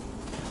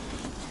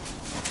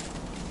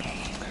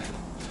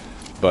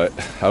 But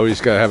I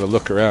always gotta have a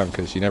look around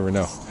because you never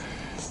know.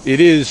 It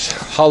is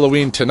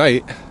Halloween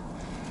tonight,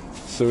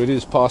 so it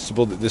is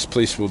possible that this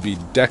place will be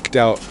decked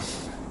out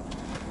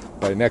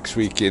by next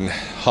week in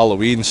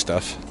Halloween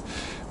stuff.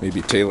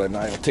 Maybe Tayla and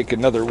I will take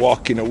another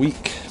walk in a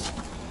week,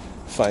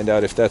 find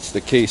out if that's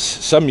the case.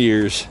 Some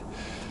years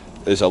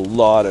there's a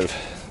lot of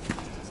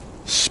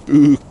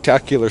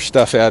spooktacular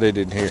stuff added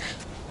in here.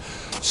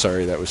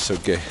 Sorry, that was so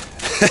gay.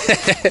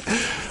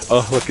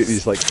 Oh, look at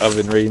these like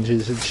oven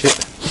ranges and shit.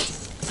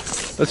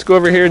 Let's go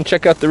over here and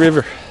check out the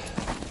river.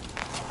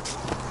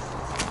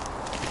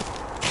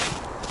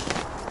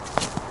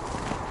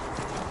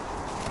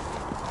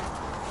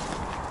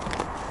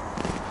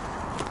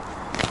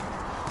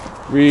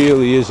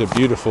 Really is a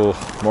beautiful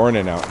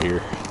morning out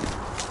here.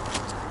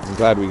 I'm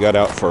glad we got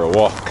out for a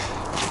walk.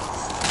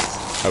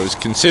 I was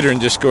considering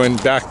just going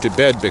back to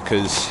bed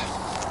because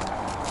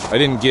I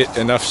didn't get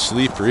enough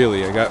sleep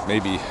really. I got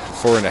maybe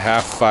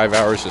 4.5, 5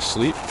 hours of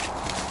sleep.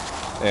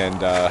 And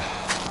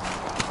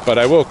but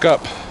I woke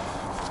up,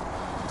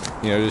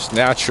 you know, just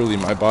naturally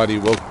my body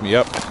woke me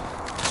up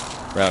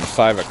around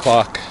 5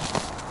 o'clock,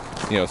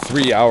 you know,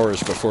 3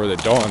 hours before the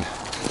dawn.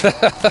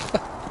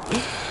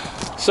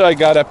 So I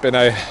got up and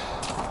I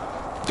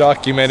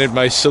documented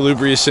my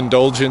salubrious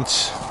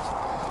indulgence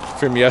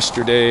from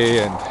yesterday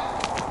and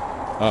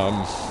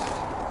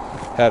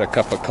had a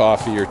cup of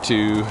coffee or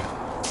two,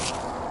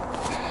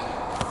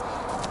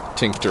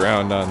 tinked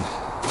around on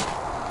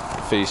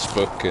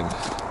Facebook and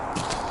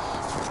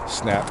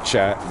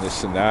Snapchat and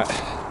this and that.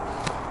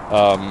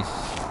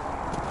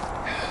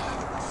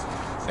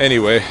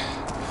 Anyway,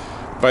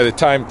 by the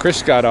time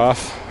Chris got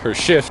off her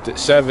shift at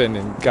 7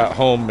 and got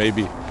home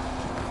maybe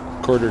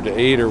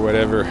 7:45 or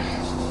whatever,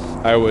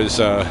 I was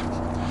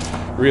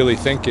really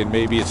thinking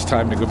maybe it's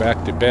time to go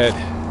back to bed.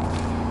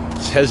 I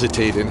was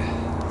hesitating.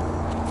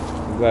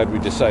 I'm glad we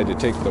decided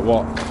to take the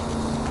walk.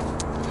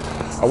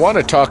 I want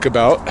to talk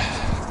about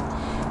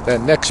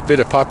that next bit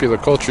of popular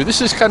culture.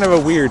 This is kind of a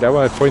weird, I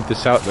want to point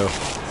this out though.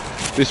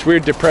 This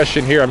weird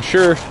depression here, I'm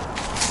sure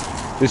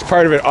it's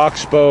part of an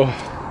oxbow.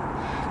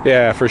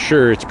 Yeah, for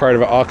sure, it's part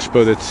of an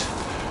oxbow that's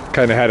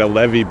kind of had a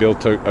levee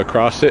built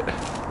across it.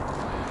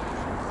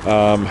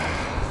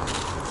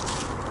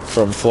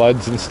 From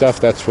floods and stuff.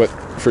 That's what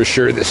for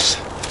sure this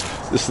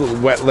little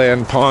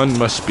wetland pond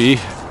must be,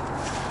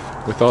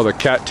 with all the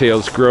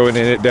cattails growing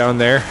in it down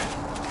there.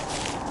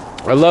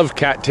 I love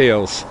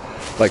cattails,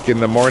 like in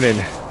the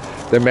morning,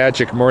 the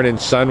magic morning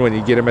sun when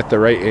you get them at the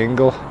right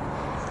angle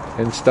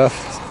and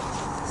stuff.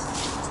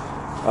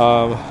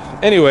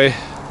 Anyway,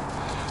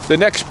 the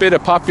next bit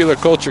of popular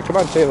culture, come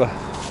on Tayla,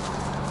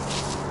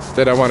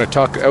 that I want to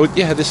talk, oh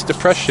yeah, this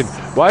depression.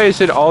 Why is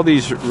it all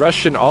these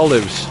Russian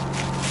olives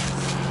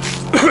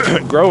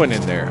growing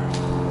in there?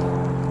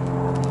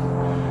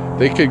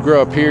 They could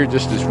grow up here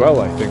just as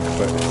well, I think,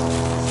 but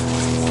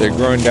they're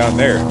growing down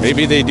there.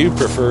 Maybe they do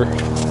prefer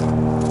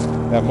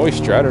that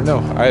moisture, I don't know.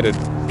 I had a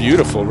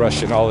beautiful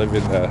Russian olive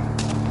in the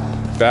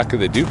back of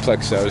the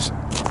duplex I was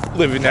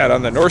living at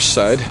on the north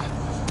side,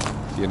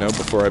 you know,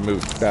 before I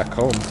moved back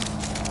home.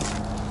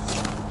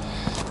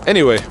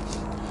 Anyway,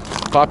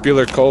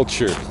 popular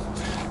culture.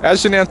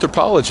 As an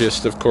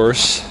anthropologist, of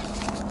course,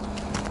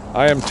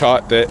 I am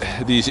taught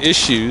that these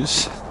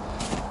issues,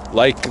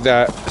 like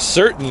that,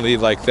 certainly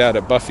like that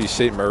of Buffy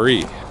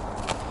Sainte-Marie,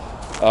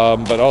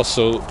 but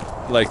also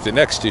like the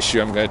next issue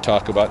I'm going to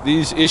talk about,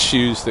 these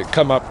issues that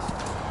come up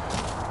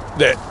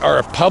that are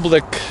a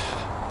public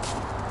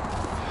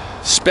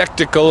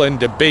spectacle and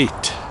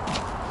debate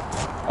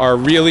are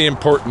really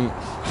important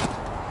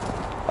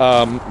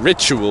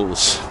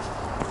rituals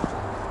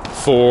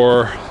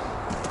for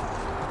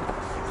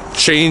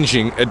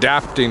changing,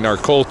 adapting our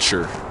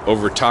culture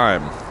over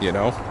time, you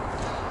know.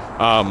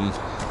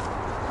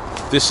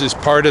 This is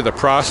part of the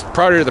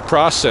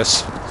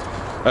process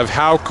of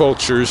how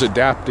cultures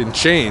adapt and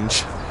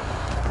change.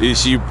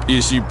 Is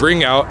you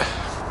bring out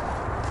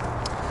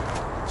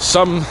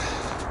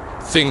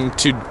something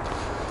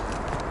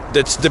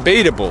that's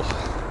debatable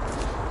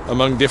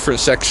among different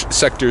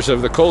sectors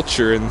of the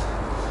culture,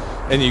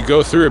 and you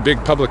go through a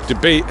big public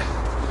debate,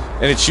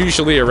 and it's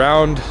usually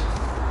around,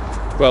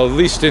 well, at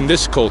least in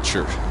this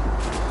culture,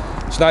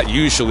 it's not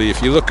usually,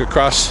 if you look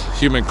across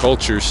human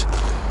cultures,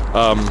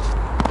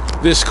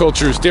 this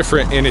culture is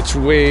different in its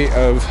way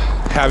of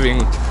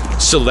having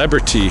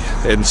celebrity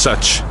and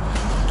such,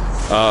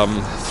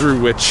 through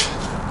which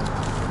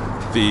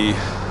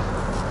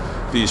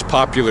these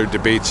popular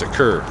debates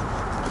occur.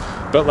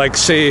 But like,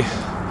 say,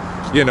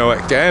 you know,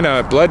 at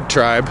Ngannou Blood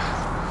Tribe,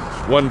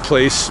 one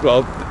place,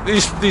 well,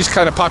 these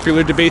kind of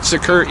popular debates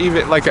occur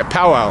even like at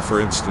powwow, for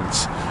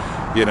instance.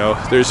 You know,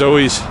 there's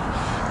always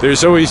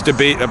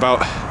debate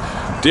about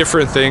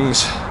different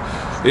things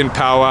in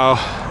powwow,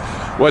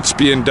 what's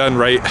being done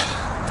right,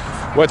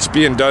 what's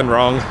being done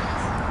wrong,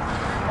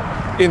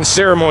 in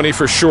ceremony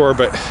for sure,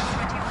 but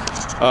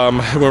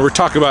when we're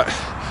talking about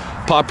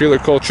popular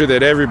culture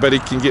that everybody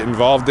can get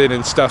involved in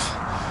and stuff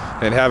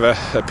and have an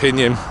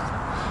opinion,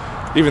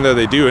 even though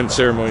they do in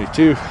ceremony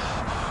too,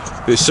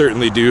 they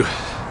certainly do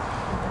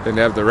and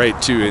have the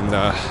right to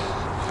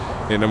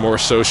in a more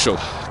social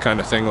kind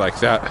of thing like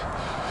that,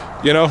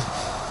 you know.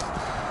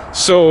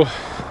 So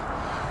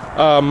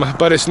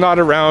but it's not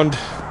around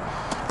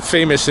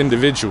famous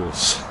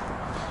individuals.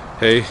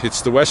 Hey,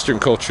 it's the Western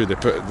culture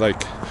that put,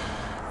 like,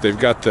 they've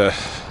got the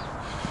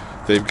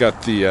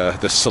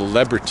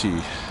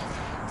celebrity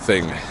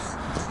thing.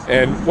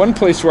 And one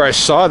place where I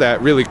saw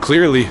that really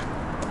clearly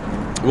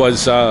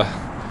was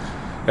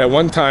at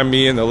one time,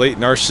 me and the late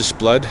Narcissus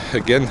Blood,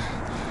 again,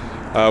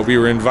 we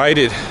were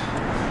invited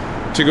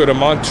to go to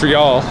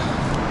Montreal.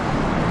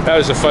 That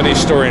was a funny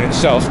story in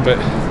itself, but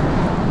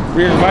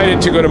we were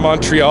invited to go to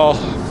Montreal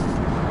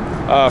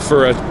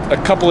for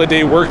a couple of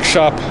day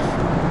workshop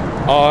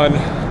on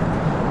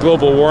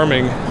global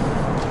warming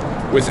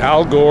with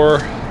Al Gore,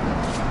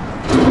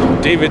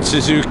 David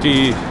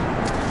Suzuki,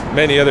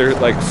 many other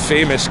like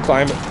famous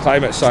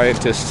climate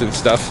scientists and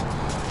stuff.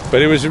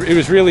 But it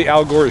was really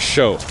Al Gore's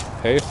show,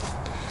 hey?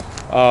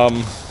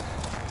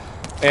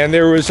 And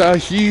there was a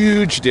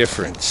huge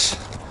difference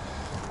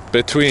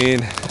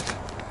between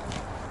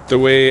the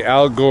way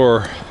Al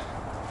Gore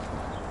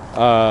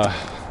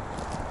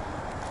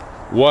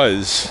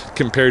was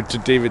compared to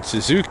David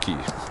Suzuki,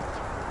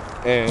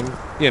 and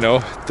you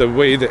know, the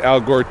way that Al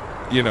Gore,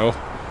 you know,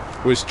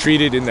 was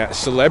treated in that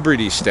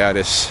celebrity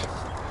status.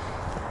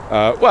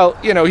 Well,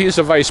 you know, he's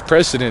a vice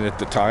president at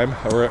the time,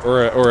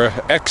 or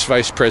a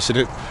ex-vice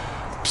president,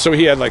 so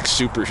he had like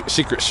super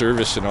secret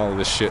service and all of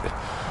this shit.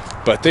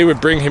 But they would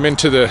bring him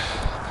into the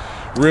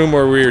room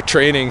where we were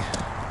training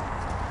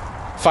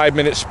 5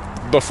 minutes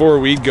before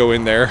we'd go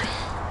in there,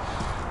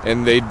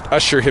 and they'd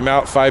usher him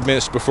out 5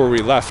 minutes before we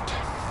left.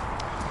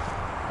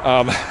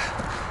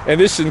 And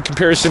this in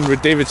comparison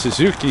with David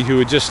Suzuki, who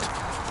would just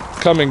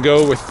come and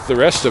go with the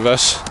rest of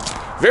us.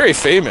 Very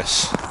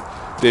famous,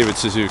 David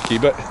Suzuki,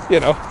 but, you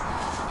know,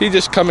 he'd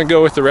just come and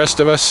go with the rest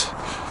of us,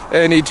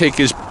 and he'd take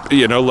his,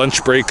 you know,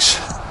 lunch breaks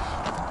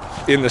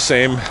in the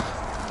same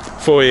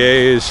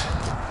foyers.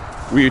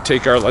 We would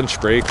take our lunch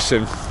breaks,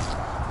 and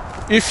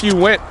if you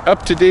went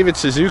up to David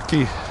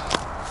Suzuki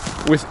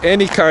with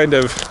any kind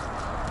of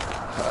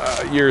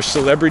your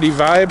celebrity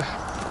vibe,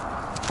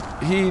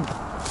 he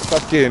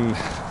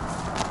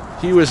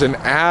was an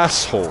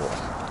asshole.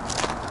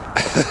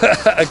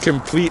 A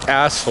complete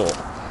asshole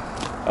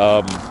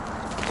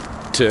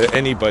to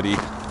anybody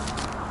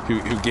who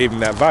gave him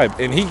that vibe.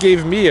 And he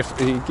gave me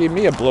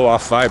a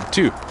blow-off vibe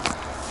too,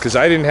 because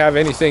I didn't have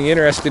anything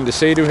interesting to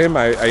say to him.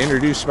 I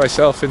introduced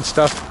myself and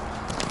stuff.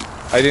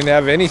 I didn't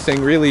have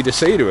anything really to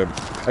say to him.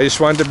 I just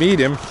wanted to meet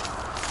him,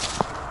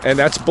 and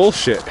that's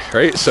bullshit,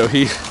 right? So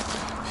he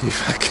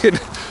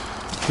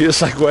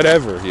was like,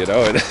 whatever, you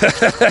know, and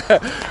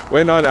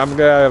went on. I'm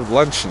gonna have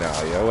lunch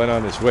now, you know. Went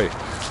on his way,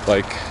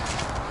 like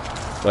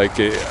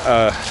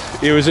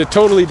it was a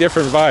totally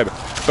different vibe.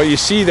 But you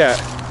see that,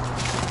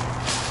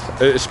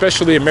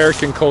 especially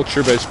American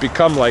culture, but it's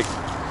become like,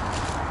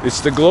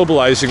 it's the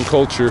globalizing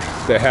culture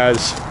that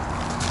has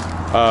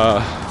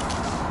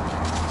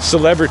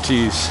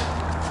celebrities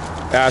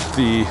at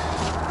the,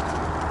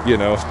 you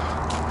know,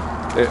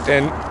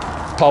 and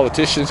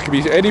politicians can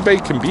be, anybody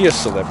can be a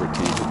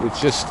celebrity. It's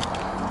just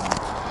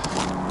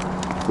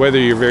whether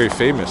you're very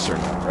famous or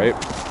not, right?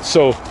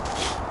 So,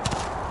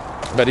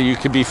 but you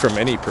could be from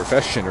any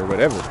profession or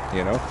whatever,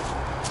 you know,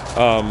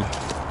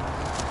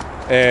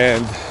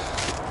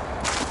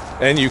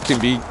 and you can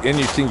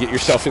get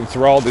yourself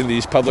enthralled in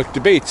these public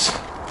debates.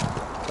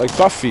 Like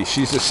Buffy,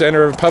 she's the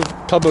center of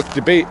public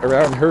debate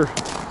around her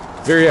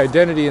very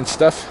identity and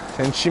stuff,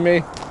 and she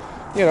may,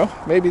 you know,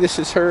 maybe this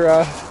is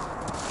her,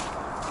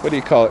 what do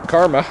you call it,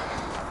 karma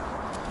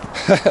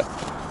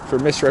for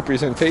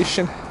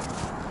misrepresentation.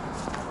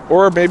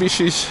 Or maybe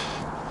she's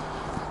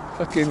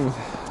fucking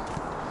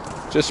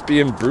just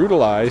being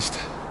brutalized,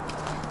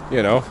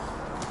 you know,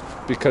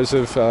 because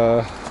of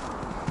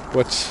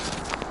what's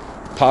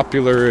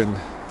popular and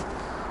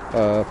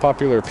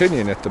popular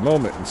opinion at the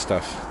moment and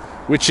stuff,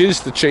 which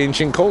is the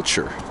changing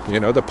culture. You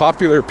know, the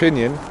popular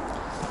opinion,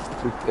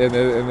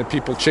 and the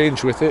people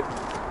change with it.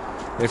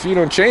 If you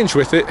don't change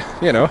with it,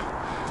 you know,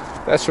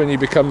 that's when you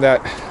become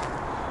that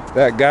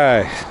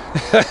guy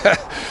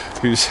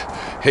who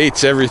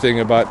hates everything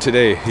about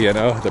today, you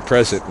know, the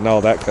present and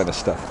all that kind of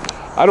stuff.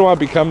 I don't want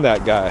to become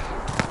that guy.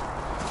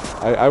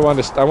 I want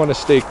to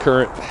stay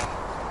current.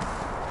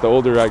 The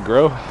older I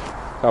grow,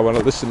 I want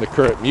to listen to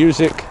current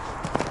music.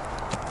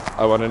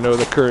 I want to know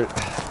the current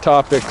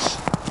topics.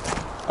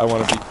 I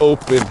want to be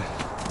open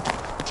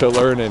to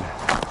learning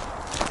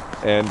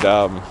and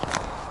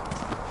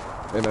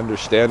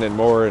understanding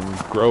more and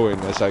growing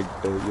as I,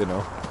 you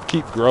know,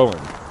 keep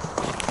growing.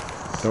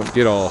 Don't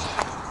get all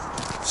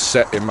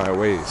set in my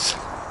ways.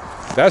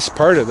 That's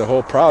part of the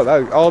whole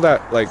problem. All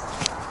that, like,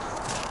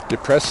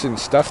 depressing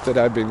stuff that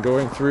I've been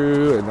going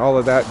through and all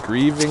of that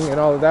grieving and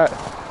all of that,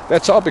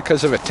 that's all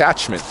because of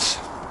attachments,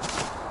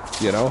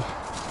 you know.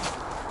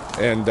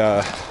 And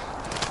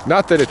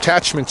not that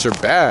attachments are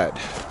bad.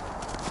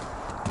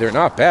 They're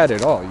not bad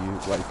at all.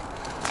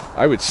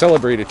 I would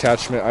celebrate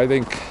attachment. I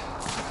think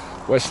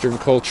Western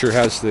culture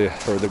has the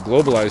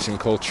globalizing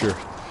culture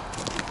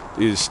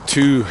is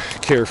too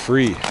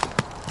carefree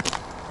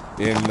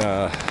in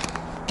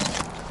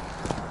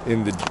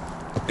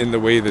the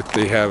way that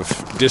they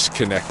have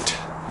disconnect,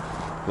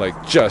 like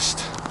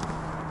just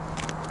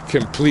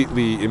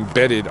completely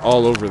embedded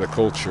all over the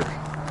culture,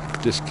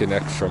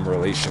 disconnect from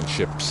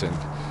relationships and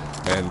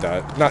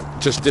not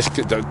just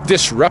the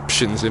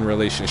disruptions in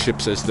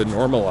relationships as the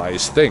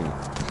normalized thing.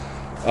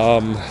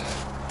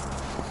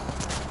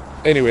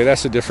 Anyway,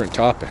 that's a different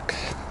topic.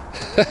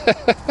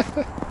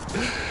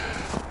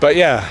 But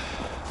yeah,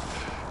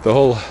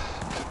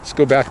 let's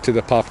go back to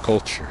the pop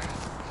culture.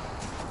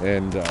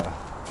 And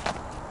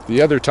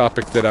the other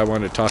topic that I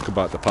want to talk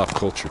about, the pop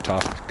culture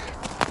topic,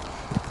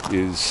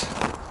 is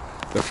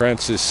the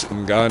Francis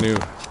Ngannou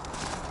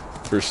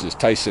versus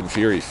Tyson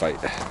Fury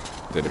fight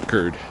that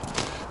occurred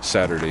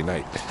Saturday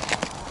night.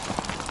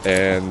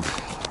 And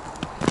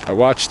I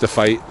watched the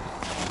fight.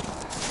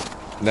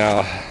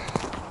 Now,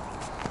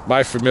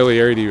 my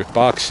familiarity with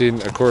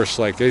boxing, of course,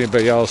 like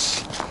anybody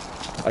else,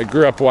 I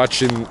grew up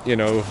watching, you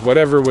know,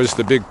 whatever was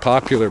the big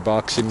popular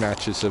boxing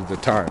matches of the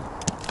time.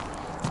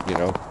 You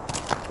know,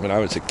 when I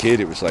was a kid,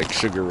 it was like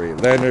Sugar Ray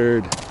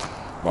Leonard,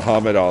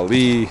 Muhammad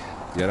Ali,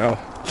 you know,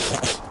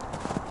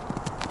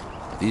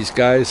 these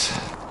guys.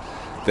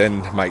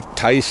 Then Mike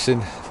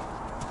Tyson,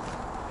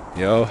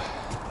 you know,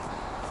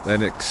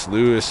 Lennox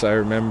Lewis, I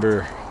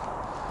remember.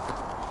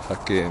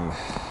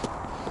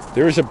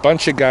 There was a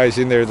bunch of guys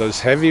in there, those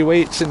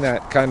heavyweights in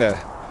that kind of,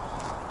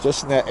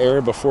 just in that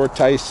era before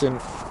Tyson,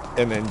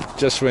 and then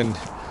just when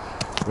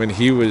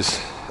he was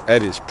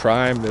at his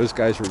prime, those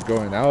guys were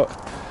going out.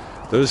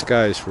 Those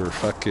guys were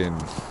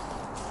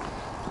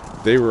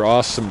they were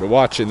awesome to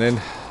watch. And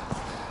then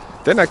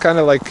I kind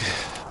of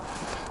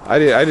I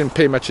didn't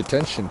pay much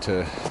attention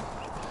to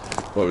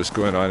what was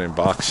going on in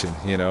boxing,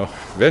 you know.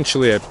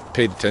 Eventually I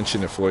paid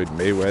attention to Floyd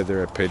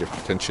Mayweather, I paid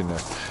attention to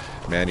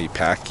Manny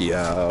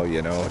Pacquiao,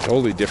 you know,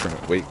 totally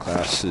different weight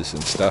classes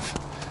and stuff.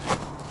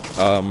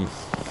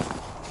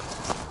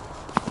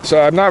 So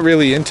I'm not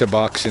really into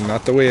boxing,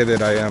 not the way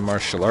that I am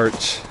martial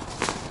arts.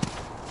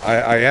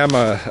 I am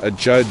a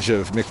judge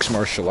of mixed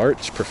martial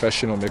arts,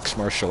 professional mixed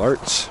martial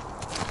arts.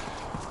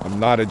 I'm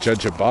not a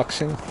judge of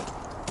boxing.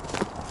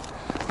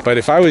 But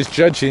if I was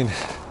judging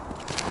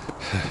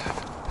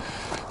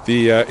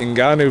the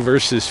Ngannou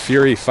versus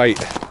Fury fight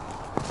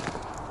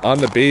on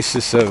the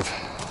basis of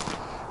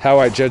how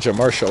I judge a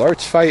martial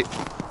arts fight,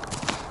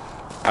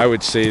 I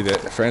would say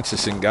that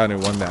Francis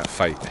Ngannou won that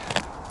fight.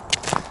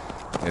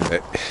 And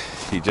that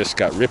he just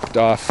got ripped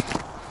off.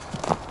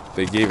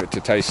 They gave it to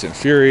Tyson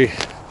Fury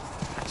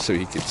so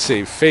he could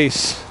save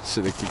face,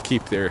 so they could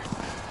keep their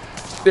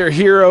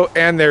hero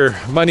and their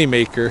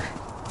moneymaker,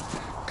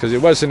 because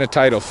it wasn't a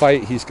title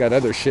fight. He's got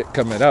other shit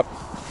coming up.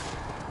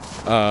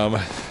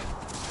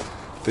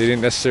 They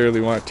didn't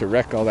necessarily want to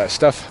wreck all that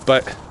stuff,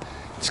 but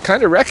it's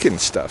kind of wrecking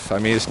stuff. I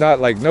mean, it's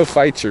not like no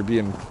fights are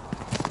being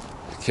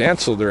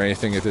canceled or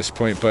anything at this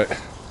point, but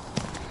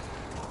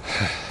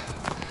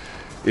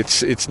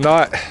it's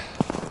not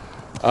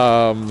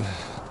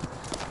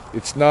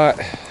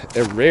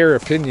a rare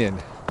opinion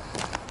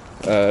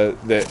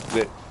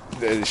that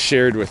is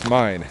shared with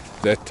mine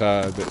that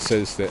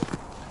says that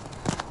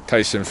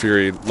Tyson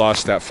Fury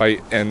lost that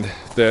fight. And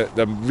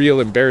the real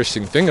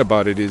embarrassing thing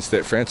about it is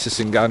that Francis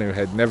Ngannou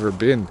had never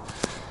been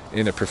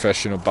in a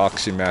professional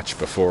boxing match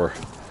before,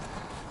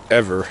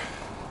 ever.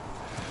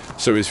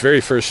 So his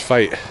very first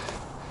fight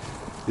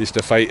is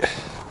to fight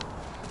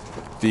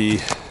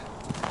the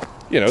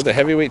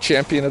heavyweight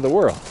champion of the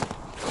world,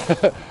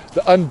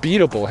 the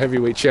unbeatable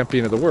heavyweight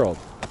champion of the world.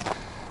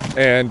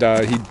 And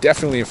he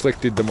definitely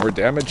inflicted the more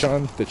damage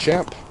on the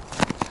champ,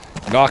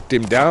 knocked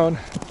him down.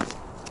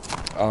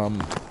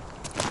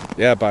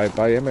 Yeah, by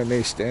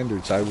MMA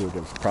standards, I would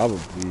have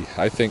probably,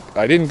 I think,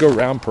 I didn't go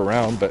round per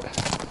round, but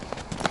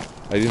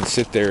I didn't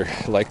sit there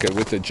like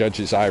with the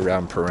judge's eye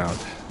round per round.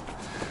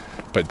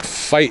 But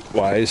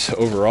fight-wise,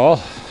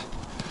 overall,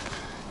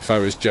 if I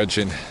was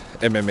judging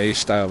MMA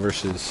style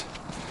versus,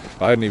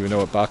 I don't even know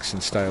what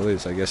boxing style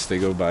is. I guess they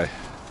go by,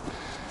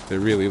 they're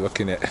really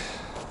looking at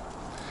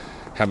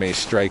how many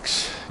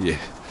strikes,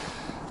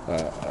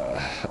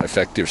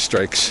 effective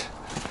strikes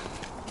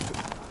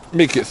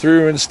make it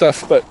through and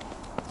stuff, but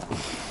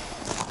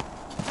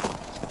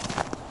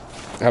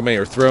how many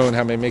are thrown,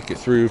 how many make it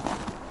through,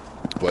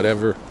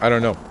 whatever. I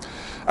don't know.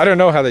 I don't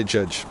know how they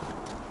judge.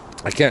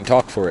 I can't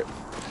talk for it.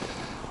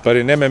 But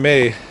in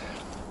MMA,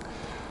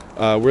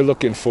 we're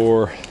looking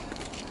for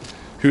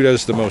who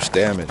does the most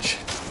damage.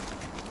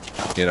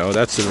 You know,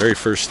 that's the very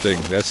first thing.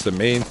 That's the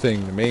main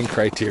thing, the main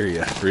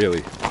criteria,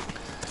 really,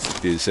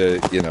 is,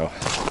 you know,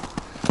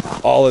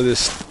 all of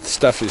this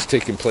stuff is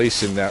taking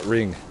place in that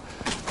ring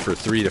for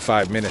 3 to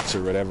 5 minutes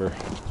or whatever,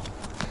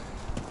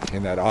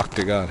 in that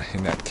octagon,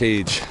 in that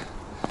cage.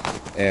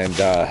 And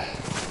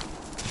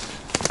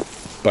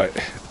but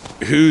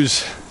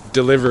who's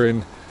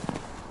delivering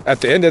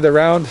at the end of the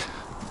round?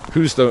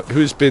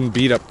 Who's been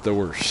beat up the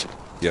worst?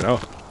 You know,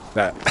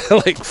 that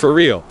like for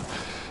real.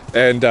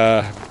 And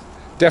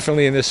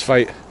definitely in this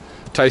fight,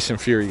 Tyson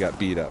Fury got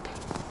beat up,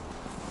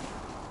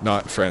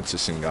 not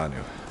Francis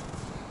Ngannou.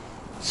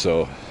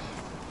 So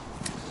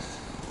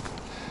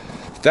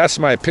that's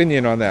my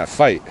opinion on that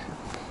fight.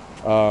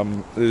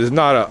 There's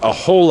not a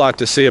whole lot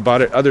to say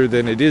about it other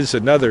than it is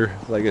another,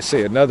 like I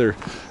say, another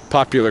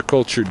popular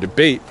culture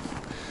debate.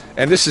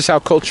 And this is how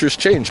cultures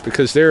change,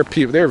 because there are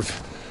people,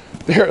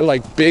 they're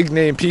like big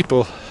name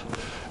people,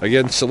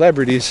 again,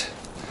 celebrities,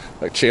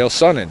 like Chael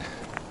Sonnen,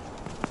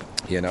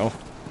 you know,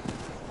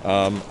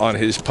 on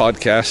his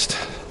podcast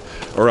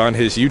or on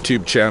his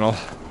YouTube channel,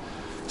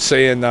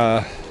 saying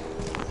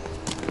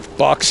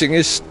boxing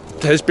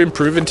has been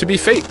proven to be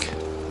fake.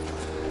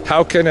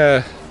 How can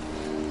a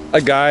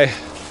guy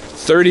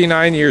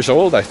 39 years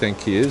old, I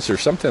think he is, or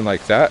something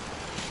like that,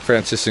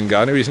 Francis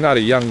Ngannou, he's not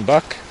a young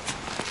buck.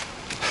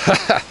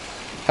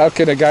 How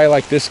can a guy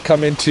like this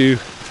come into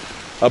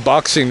a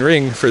boxing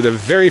ring for the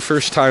very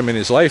first time in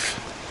his life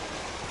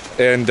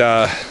and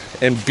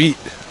beat,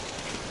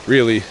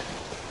 really,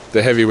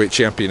 the heavyweight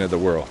champion of the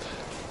world?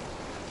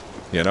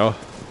 You know,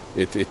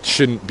 it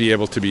shouldn't be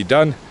able to be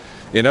done.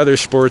 In other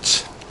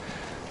sports,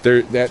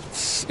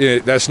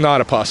 that's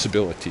not a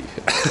possibility.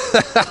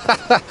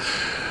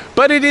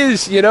 But it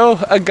is, you know,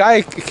 a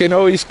guy can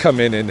always come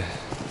in and,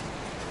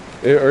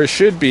 or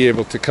should be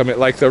able to come in,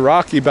 like the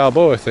Rocky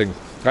Balboa thing.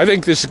 I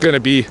think this is going to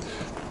be,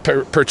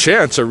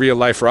 perchance, a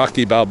real-life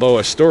Rocky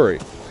Balboa story.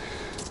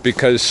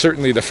 Because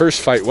certainly the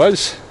first fight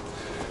was,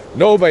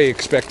 nobody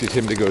expected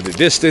him to go the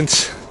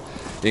distance.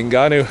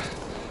 Ngannou,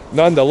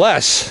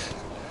 nonetheless,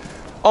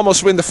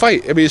 almost win the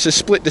fight. I mean, it's a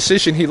split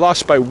decision. He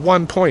lost by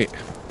 1 point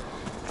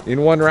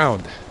in 1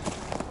 round.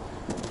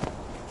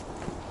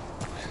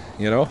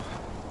 You know?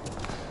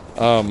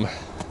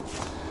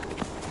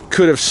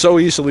 Could have so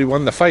easily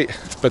won the fight,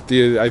 but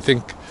I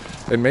think,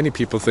 and many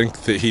people think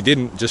that he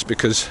didn't, just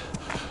because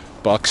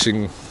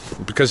boxing,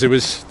 because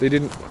they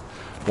didn't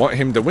want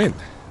him to win.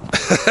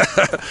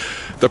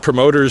 The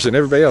promoters and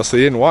everybody else, they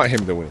didn't want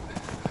him to win.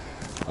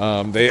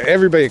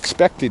 Everybody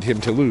expected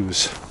him to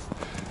lose,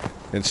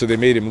 and so they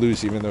made him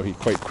lose, even though he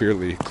quite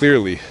clearly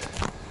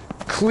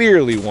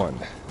won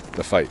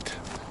the fight.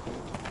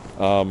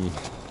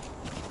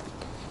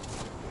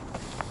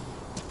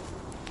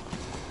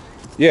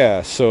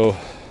 Yeah, so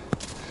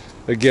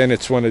again,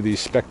 it's one of these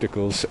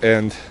spectacles,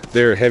 and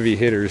there are heavy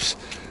hitters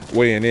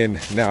weighing in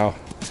now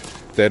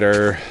that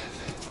are,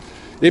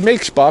 it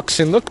makes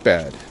boxing look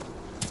bad.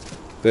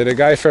 That a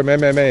guy from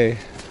MMA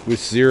with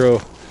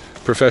 0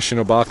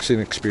 professional boxing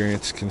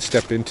experience can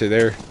step into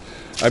there.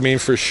 I mean,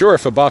 for sure,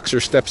 if a boxer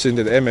steps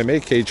into the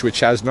MMA cage,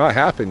 which has not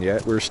happened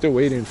yet, we're still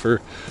waiting for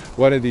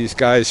one of these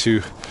guys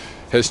who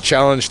has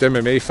challenged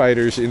MMA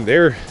fighters in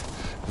their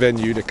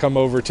venue to come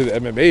over to the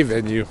MMA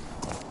venue.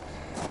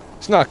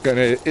 It's not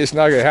gonna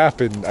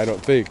happen, I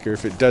don't think. Or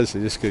if it does,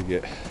 it's gonna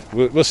get.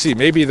 We'll see.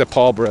 Maybe the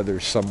Paul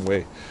brothers, some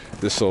way,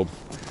 this'll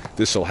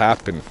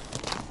happen.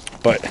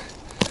 But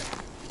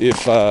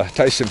if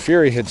Tyson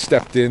Fury had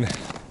stepped in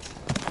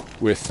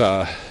with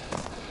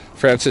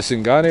Francis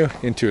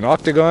Ngannou into an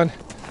octagon,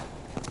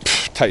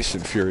 Tyson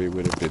Fury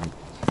would have been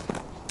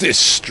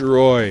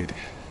destroyed.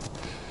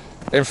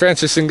 And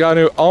Francis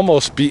Ngannou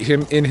almost beat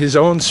him in his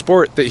own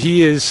sport that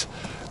he is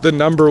the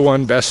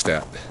 #1 best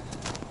at.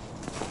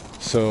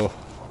 So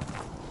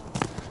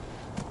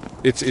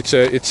it's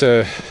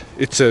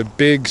a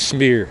big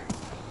smear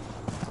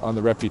on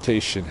the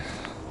reputation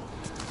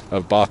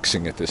of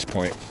boxing at this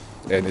point,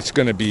 and it's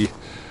going to be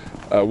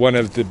one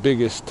of the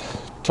biggest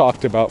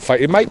talked about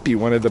fight. It might be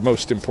one of the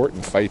most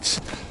important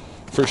fights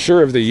for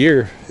sure of the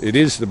year. It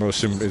is the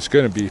most. It's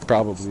going to be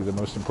probably the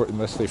most important,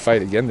 unless they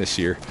fight again this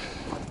year.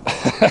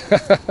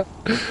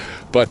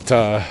 But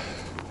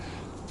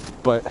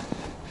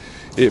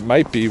it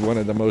might be one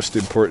of the most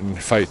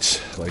important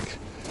fights, like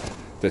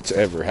that's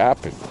ever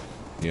happened,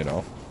 you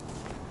know.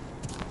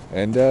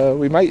 And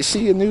we might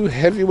see a new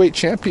heavyweight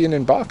champion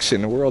in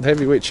boxing, a world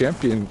heavyweight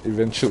champion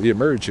eventually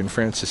emerge in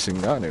Francis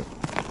Ngannou,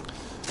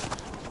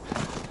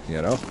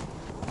 you know.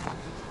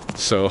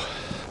 So,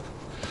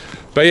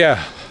 but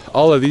yeah,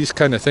 all of these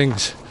kind of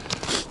things,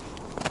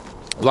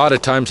 a lot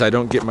of times I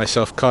don't get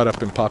myself caught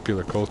up in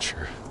popular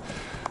culture.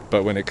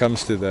 But when it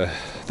comes to the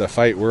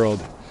fight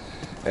world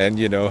and,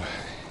 you know,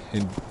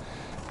 in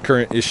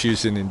current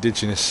issues in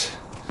indigenous,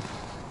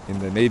 in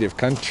the native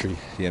country,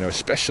 you know,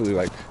 especially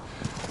like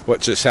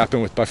what just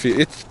happened with Buffy,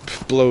 it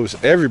blows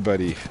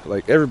everybody.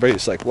 Like,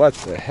 everybody's like, what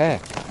the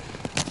heck?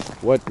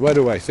 What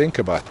do I think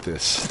about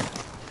this?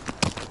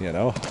 You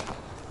know?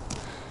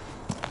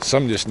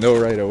 Some just know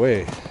right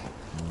away.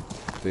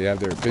 They have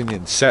their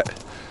opinion set.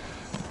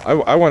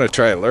 I want to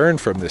try and learn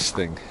from this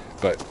thing,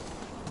 but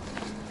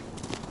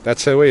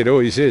that's the way it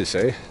always is,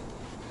 eh?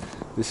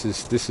 This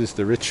is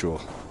the ritual.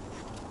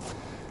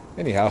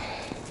 Anyhow,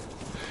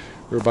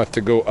 we're about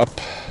to go up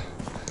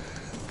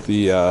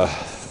the,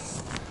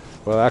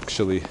 well,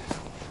 actually,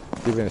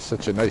 given it's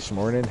such a nice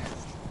morning,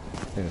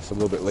 and it's a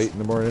little bit late in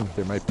the morning,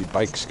 there might be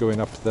bikes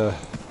going up the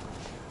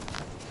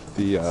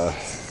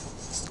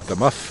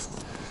muff,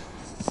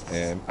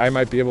 and I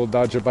might be able to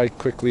dodge a bike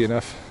quickly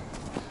enough,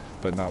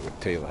 but not with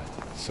Tayla.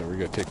 So we're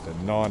going to take the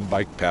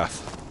non-bike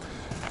path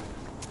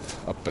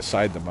up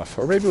beside the muff,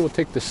 or maybe we'll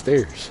take the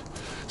stairs.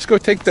 Let's go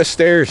take the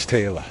stairs,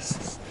 Tayla.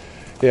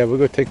 Yeah, we'll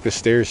go take the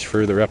stairs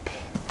further up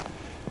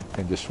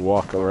and just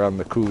walk around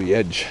the coulee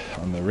edge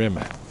on the rim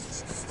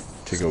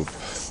to go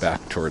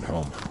back toward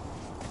home.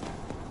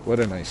 What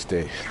a nice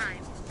day.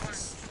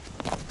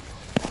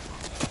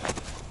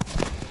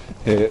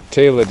 Yeah,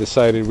 Tayla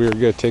decided we were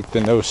going to take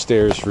the no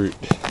stairs route,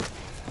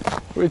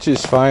 which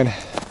is fine.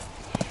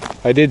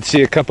 I did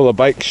see a couple of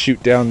bikes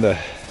shoot down the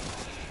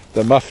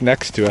muff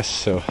next to us,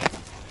 so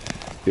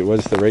it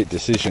was the right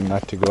decision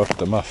not to go up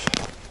the muff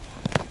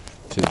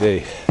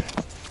today.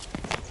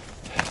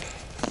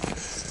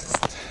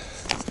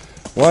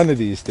 One of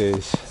these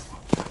days,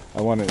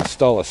 I want to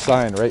install a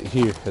sign right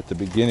here at the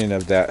beginning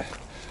of that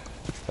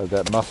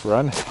muff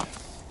run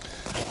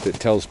that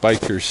tells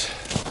bikers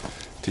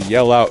to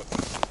yell out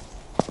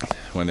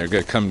when they're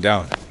going to come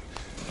down,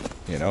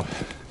 you know,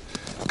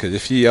 because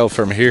if you yell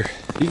from here,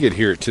 you could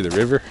hear it to the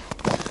river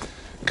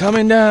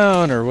coming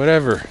down or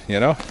whatever, you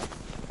know.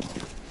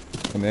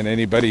 And then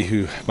anybody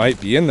who might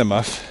be in the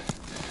muff,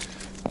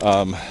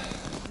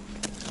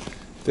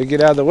 they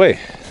get out of the way.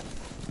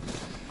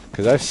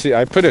 Because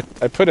I put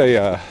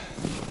a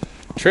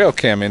trail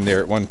cam in there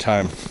at one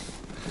time,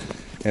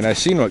 and I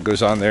seen what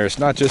goes on there. It's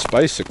not just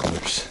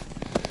bicyclers.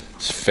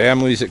 It's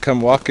families that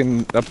come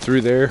walking up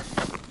through there.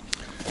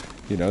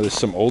 You know, there's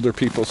some older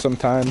people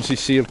sometimes you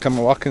see them come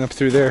walking up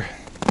through there.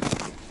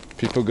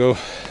 People go,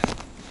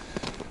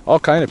 all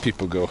kind of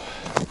people go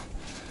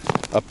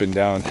up and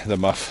down the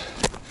muff.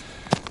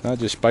 Not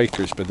just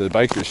bikers, but the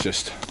bikers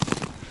just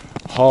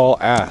haul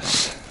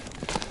ass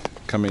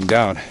coming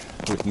down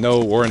with no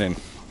warning.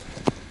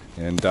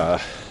 And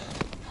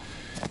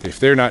if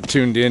they're not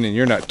tuned in and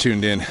you're not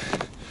tuned in, it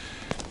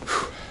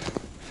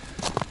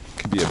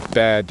could be a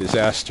bad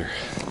disaster.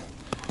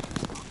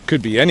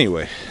 Could be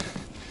anyway,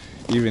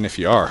 even if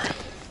you are.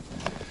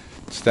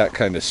 It's that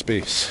kind of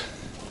space.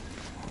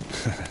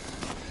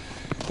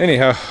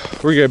 Anyhow,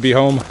 we're going to be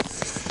home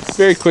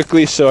very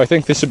quickly, so I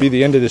think this will be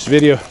the end of this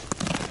video.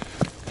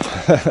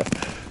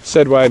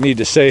 Said what I need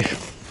to say.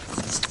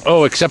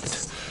 Oh,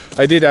 except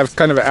I did have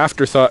kind of an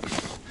afterthought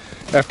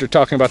after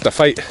talking about the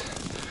fight,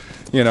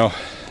 you know,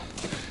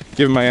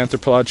 given my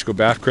anthropological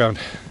background,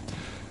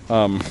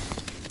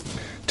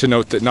 to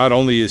note that not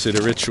only is it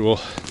a ritual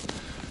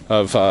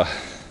of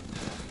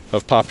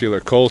popular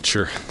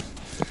culture,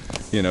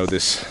 you know,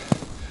 this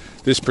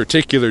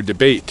particular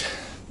debate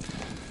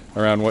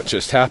around what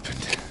just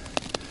happened,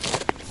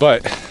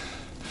 but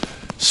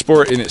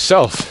sport in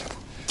itself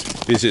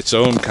is its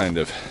own kind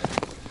of,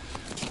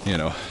 you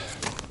know,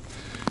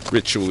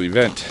 ritual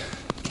event,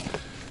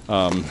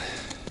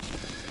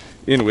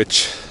 in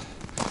which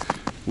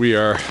we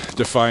are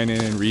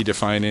defining and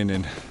redefining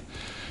and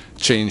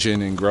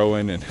changing and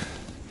growing and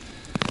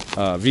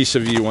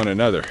vis-a-vis one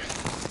another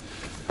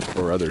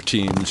or other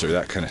teams or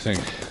that kind of thing.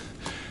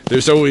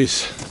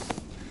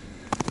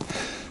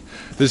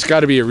 There's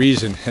got to be a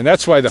reason, and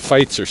that's why the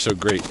fights are so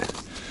great,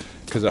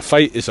 because a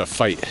fight is a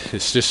fight.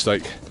 It's just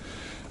like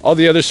all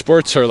the other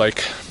sports are,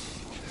 like,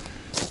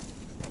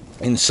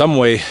 in some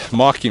way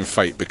mocking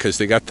fight, because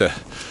they got the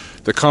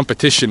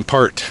competition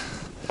part,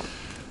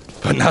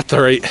 but not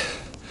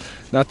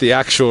the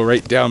actual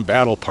right down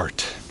battle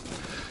part.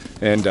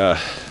 And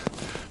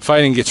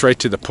fighting gets right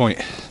to the point.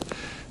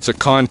 It's a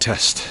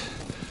contest.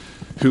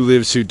 Who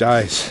lives, who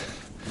dies.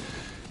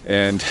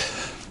 And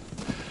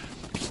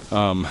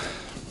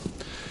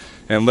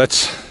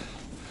let's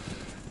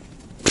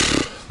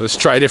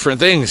try different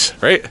things,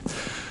 right?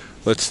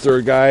 Let's throw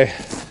a guy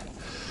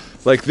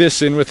like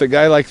this in with a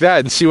guy like that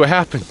and see what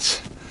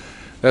happens.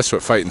 That's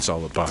what fighting's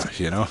all about,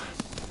 you know?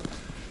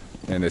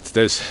 And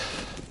that's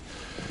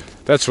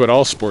what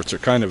all sports are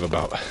kind of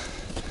about.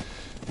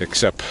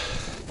 except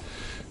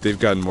they've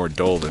gotten more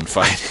dull than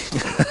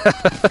fighting.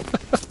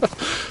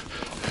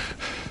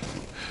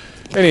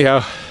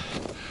 Anyhow,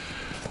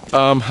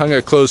 I'm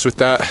gonna close with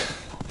that,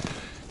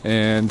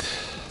 and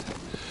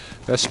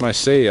that's my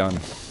say on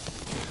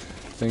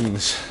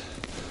things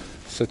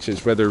such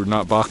as whether or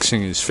not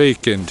boxing is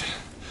fake and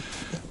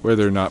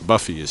whether or not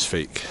Buffy is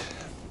fake.